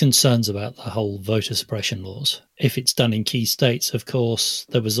 Well, there's concerns about the whole voter suppression laws. If it's done in key states, of course,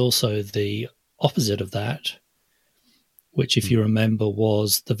 there was also the opposite of that, which, if you remember,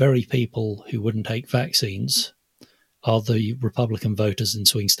 was the very people who wouldn't take vaccines are the Republican voters in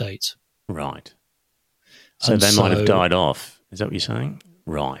swing states. Right. So they might have died off. Is that what you're saying?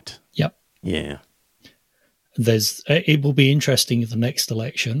 Right. Yep. Yeah. It will be interesting in the next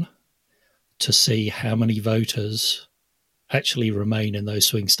election to see how many voters actually remain in those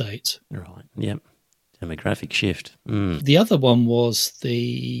swing states. Right. Yep. Demographic shift. The other one was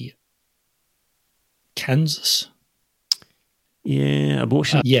the Kansas. Yeah,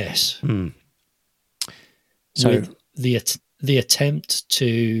 abortion. Yes. So with the attempt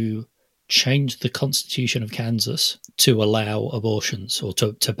to change the Constitution of Kansas to allow abortions, or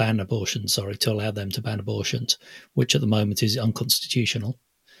to ban abortions, to allow them to ban abortions, which at the moment is unconstitutional.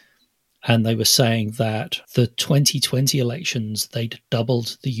 And they were saying that the 2020 elections, they'd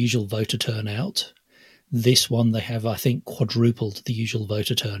doubled the usual voter turnout. This one, they have, I think, quadrupled the usual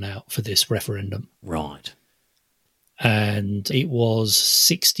voter turnout for this referendum. Right. And it was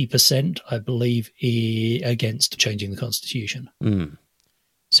 60%, I believe, against changing the Constitution.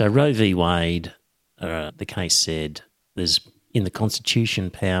 So Roe v. Wade, the case said, there's in the Constitution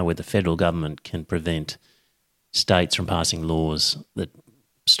power where the federal government can prevent states from passing laws that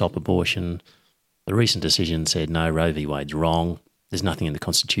stop abortion. The recent decision said, no, Roe v. Wade's wrong. There's nothing in the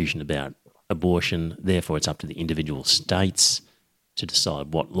Constitution about abortion. Therefore, it's up to the individual states to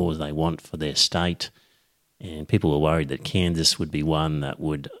decide what laws they want for their state. And people were worried that Kansas would be one that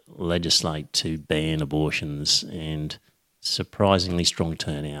would legislate to ban abortions, and surprisingly strong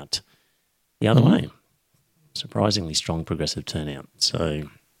turnout the other way. Surprisingly strong progressive turnout. So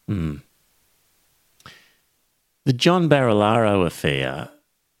the John Barilaro affair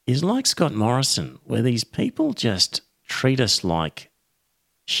is like Scott Morrison, where these people just treat us like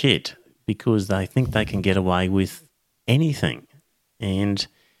shit because they think they can get away with anything. And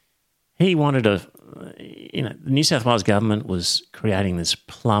he wanted the New South Wales government was creating this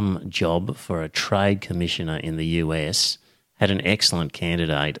plum job for a trade commissioner in the US, had an excellent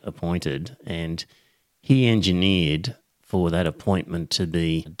candidate appointed, and he engineered for that appointment to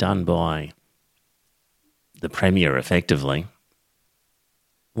be done by the Premier effectively,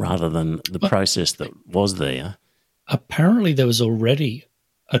 rather than the process that was there. Apparently there was already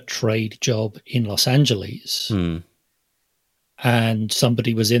a trade job in Los Angeles, and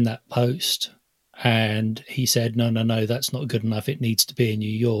somebody was in that post, and he said, no, that's not good enough. It needs to be in New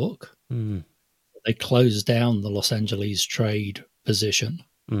York. They closed down the Los Angeles trade position,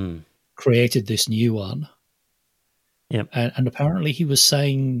 created this new one. Yep. And apparently he was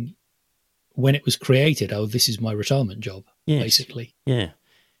saying when it was created, this is my retirement job, basically. Yeah.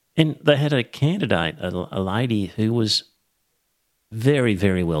 And they had a candidate, a lady who was very,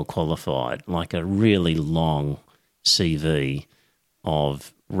 very well qualified, like a really long CV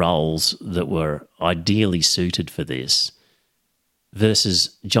of roles that were ideally suited for this,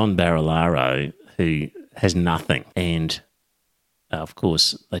 versus John Barilaro, who has nothing. And, of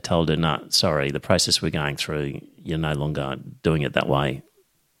course, they told her, no, sorry, the process we're going through, you're no longer doing it that way.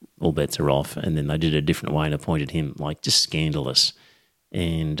 All bets are off. And then they did it a different way and appointed him, like, just scandalous.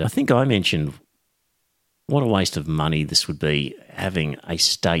 And I think I mentioned what a waste of money this would be, having a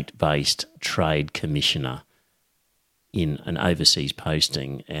state-based trade commissioner in an overseas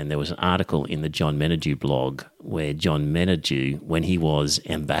posting. And there was an article in the John Menadue blog where John Menadue, when he was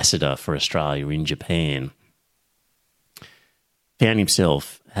ambassador for Australia in Japan, found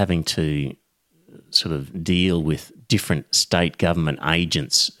himself having to sort of deal with different state government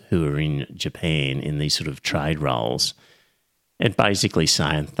agents who are in Japan in these sort of trade roles, and basically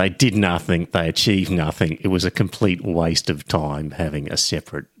saying they did nothing, they achieved nothing. It was a complete waste of time having a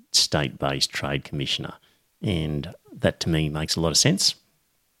separate state-based trade commissioner. And that to me makes a lot of sense.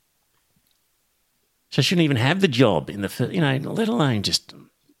 So shouldn't even have the job in the, let alone just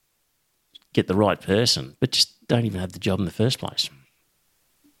get the right person, but just don't even have the job in the first place.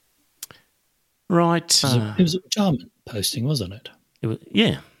 Right. It was a retirement posting, wasn't it?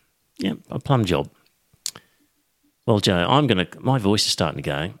 Yeah, a plum job. Well, Joe, my voice is starting to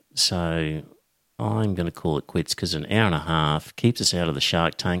go, so I'm going to call it quits because an hour and a half keeps us out of the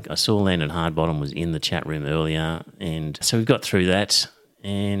Shark Tank. I saw Landon Hardbottom was in the chat room earlier, and so we got through that,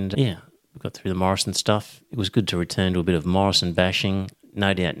 and we got through the Morrison stuff. It was good to return to a bit of Morrison bashing.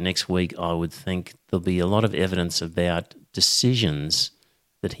 No doubt next week I would think there'll be a lot of evidence about decisions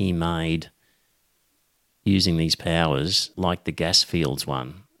that he made using these powers, like the gas fields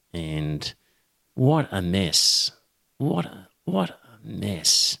one. And what a mess. What a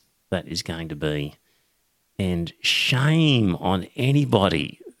mess that is going to be. And shame on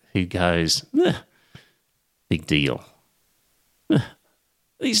anybody who goes, big deal.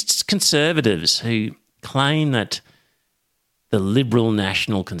 These conservatives who claim that the liberal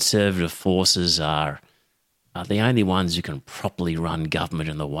national conservative forces are the only ones who can properly run government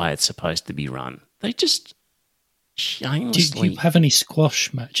in the way it's supposed to be run. They just shamelessly... Do you have any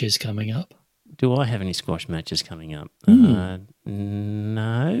squash matches coming up? Do I have any squash matches coming up? No.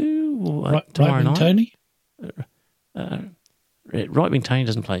 Right Wing Tony? Right Wing Tony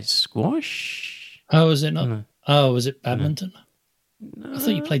doesn't play squash. Oh, is it not? No. Oh, was it badminton? No. I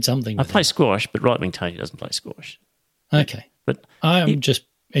thought you played something. I play squash, but Right Wing Tony doesn't play squash. Okay. But I'm just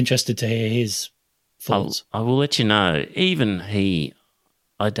interested to hear his thoughts. I will let you know. Even he,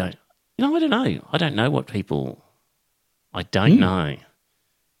 I don't know. I don't know what people... I don't know.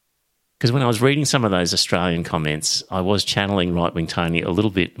 Because when I was reading some of those Australian comments, I was channeling Right Wing Tony a little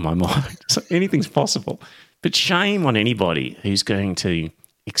bit in my mind. So anything's possible. But shame on anybody who's going to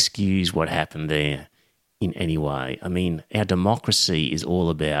excuse what happened there in any way. I mean, our democracy is all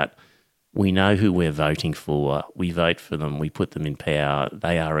about we know who we're voting for, we vote for them, we put them in power,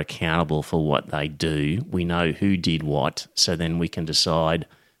 they are accountable for what they do, we know who did what, so then we can decide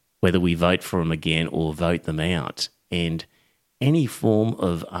whether we vote for them again or vote them out. And any form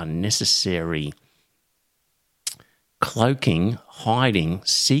of unnecessary cloaking, hiding,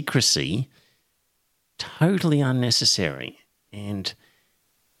 secrecy, totally unnecessary. And,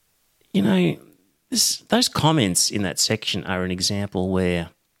 you know, those comments in that section are an example where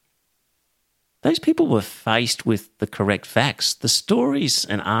those people were faced with the correct facts. The stories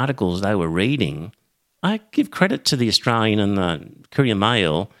and articles they were reading, I give credit to the Australian and the Courier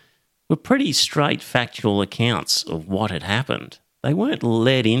Mail, were pretty straight factual accounts of what had happened. They weren't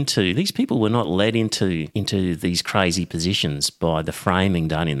led into, these people were not led into these crazy positions by the framing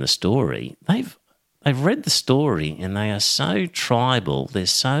done in the story. They've read the story and they are so tribal, they're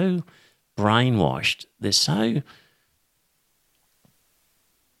so brainwashed, they're so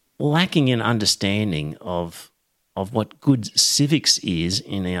lacking in understanding of what good civics is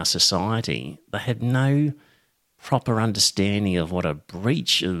in our society. They have no proper understanding of what a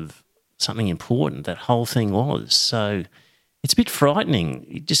breach of something important that whole thing was. So it's a bit frightening.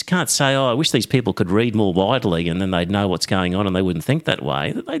 You just can't say, I wish these people could read more widely and then they'd know what's going on and they wouldn't think that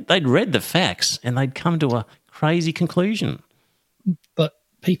way. They'd read the facts and they'd come to a crazy conclusion. But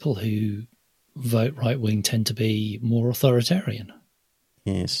people who vote right-wing tend to be more authoritarian.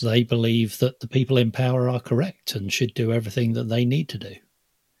 Yes. They believe that the people in power are correct and should do everything that they need to do.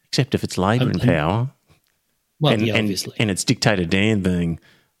 Except if it's Labor in power. Well, obviously. And it's Dictator Dan being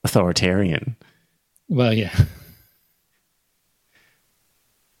authoritarian. Well, yeah.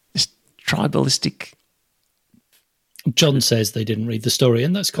 Just tribalistic. John says they didn't read the story,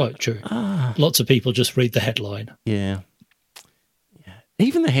 and that's quite true. Lots of people just read the headline. Yeah.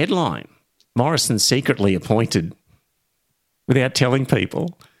 Even the headline. Morrison secretly appointed without telling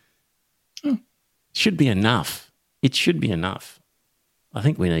people. Should be enough. It should be enough. I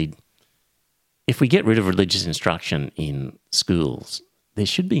think we need, if we get rid of religious instruction in schools, there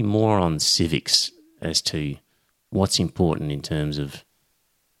should be more on civics as to what's important in terms of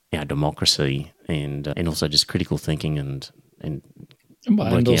our democracy and also just critical thinking and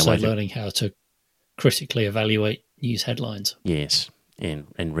also learning how to critically evaluate news headlines. Yes,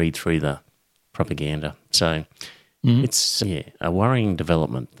 and read through the propaganda. So it's a worrying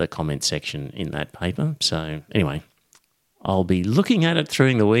development, the comment section in that paper. So anyway, I'll be looking at it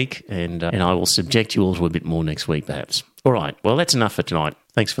during the week and I will subject you all to a bit more next week perhaps. All right, well, that's enough for tonight.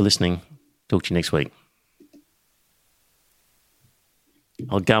 Thanks for listening. Talk to you next week.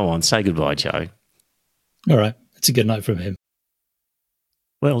 I'll go on. Say goodbye, Joe. All right. It's a good night from him.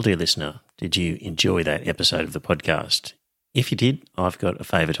 Well, dear listener, did you enjoy that episode of the podcast? If you did, I've got a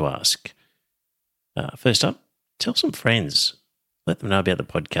favour to ask. First up, tell some friends. Let them know about the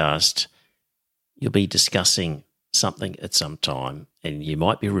podcast. You'll be discussing something at some time, and you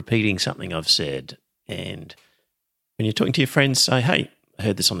might be repeating something I've said. And when you're talking to your friends, say, hey, I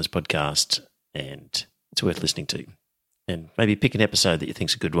heard this on this podcast and it's worth listening to. And maybe pick an episode that you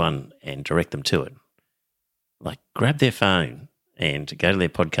think's a good one and direct them to it. Like grab their phone and go to their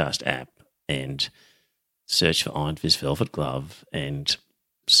podcast app and search for Iron Fist Velvet Glove and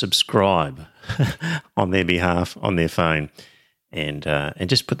subscribe on their behalf on their phone and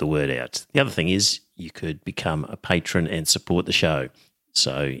just put the word out. The other thing is you could become a patron and support the show.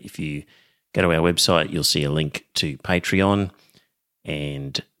 So if you go to our website, you'll see a link to Patreon,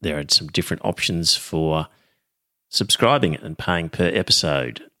 and there are some different options for subscribing and paying per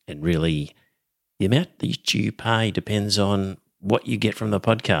episode. And really, the amount that you pay depends on what you get from the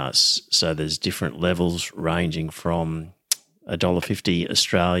podcast. So there's different levels ranging from $1.50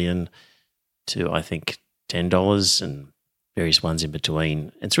 Australian to, I think, $10 and various ones in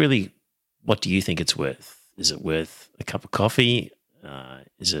between. It's really, what do you think it's worth? Is it worth a cup of coffee?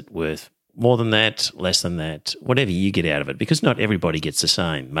 Is it worth more than that, less than that? Whatever you get out of it, because not everybody gets the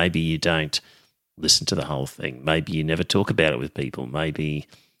same. Maybe you don't listen to the whole thing. Maybe you never talk about it with people. Maybe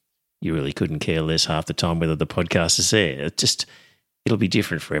you really couldn't care less half the time whether the podcast is there. It'll be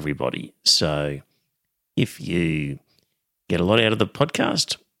different for everybody. So if you get a lot out of the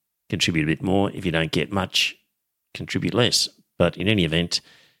podcast, contribute a bit more. If you don't get much, contribute less. But in any event,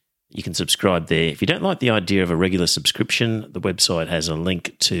 you can subscribe there. If you don't like the idea of a regular subscription, the website has a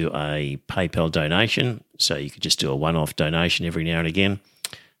link to a PayPal donation, so you could just do a one-off donation every now and again.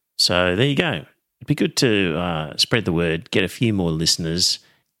 So there you go. It'd be good to spread the word, get a few more listeners,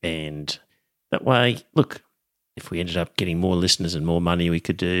 and that way, look, if we ended up getting more listeners and more money, we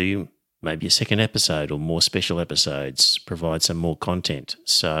could do maybe a second episode or more special episodes, provide some more content.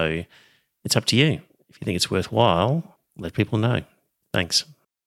 So it's up to you. If you think it's worthwhile, let people know. Thanks.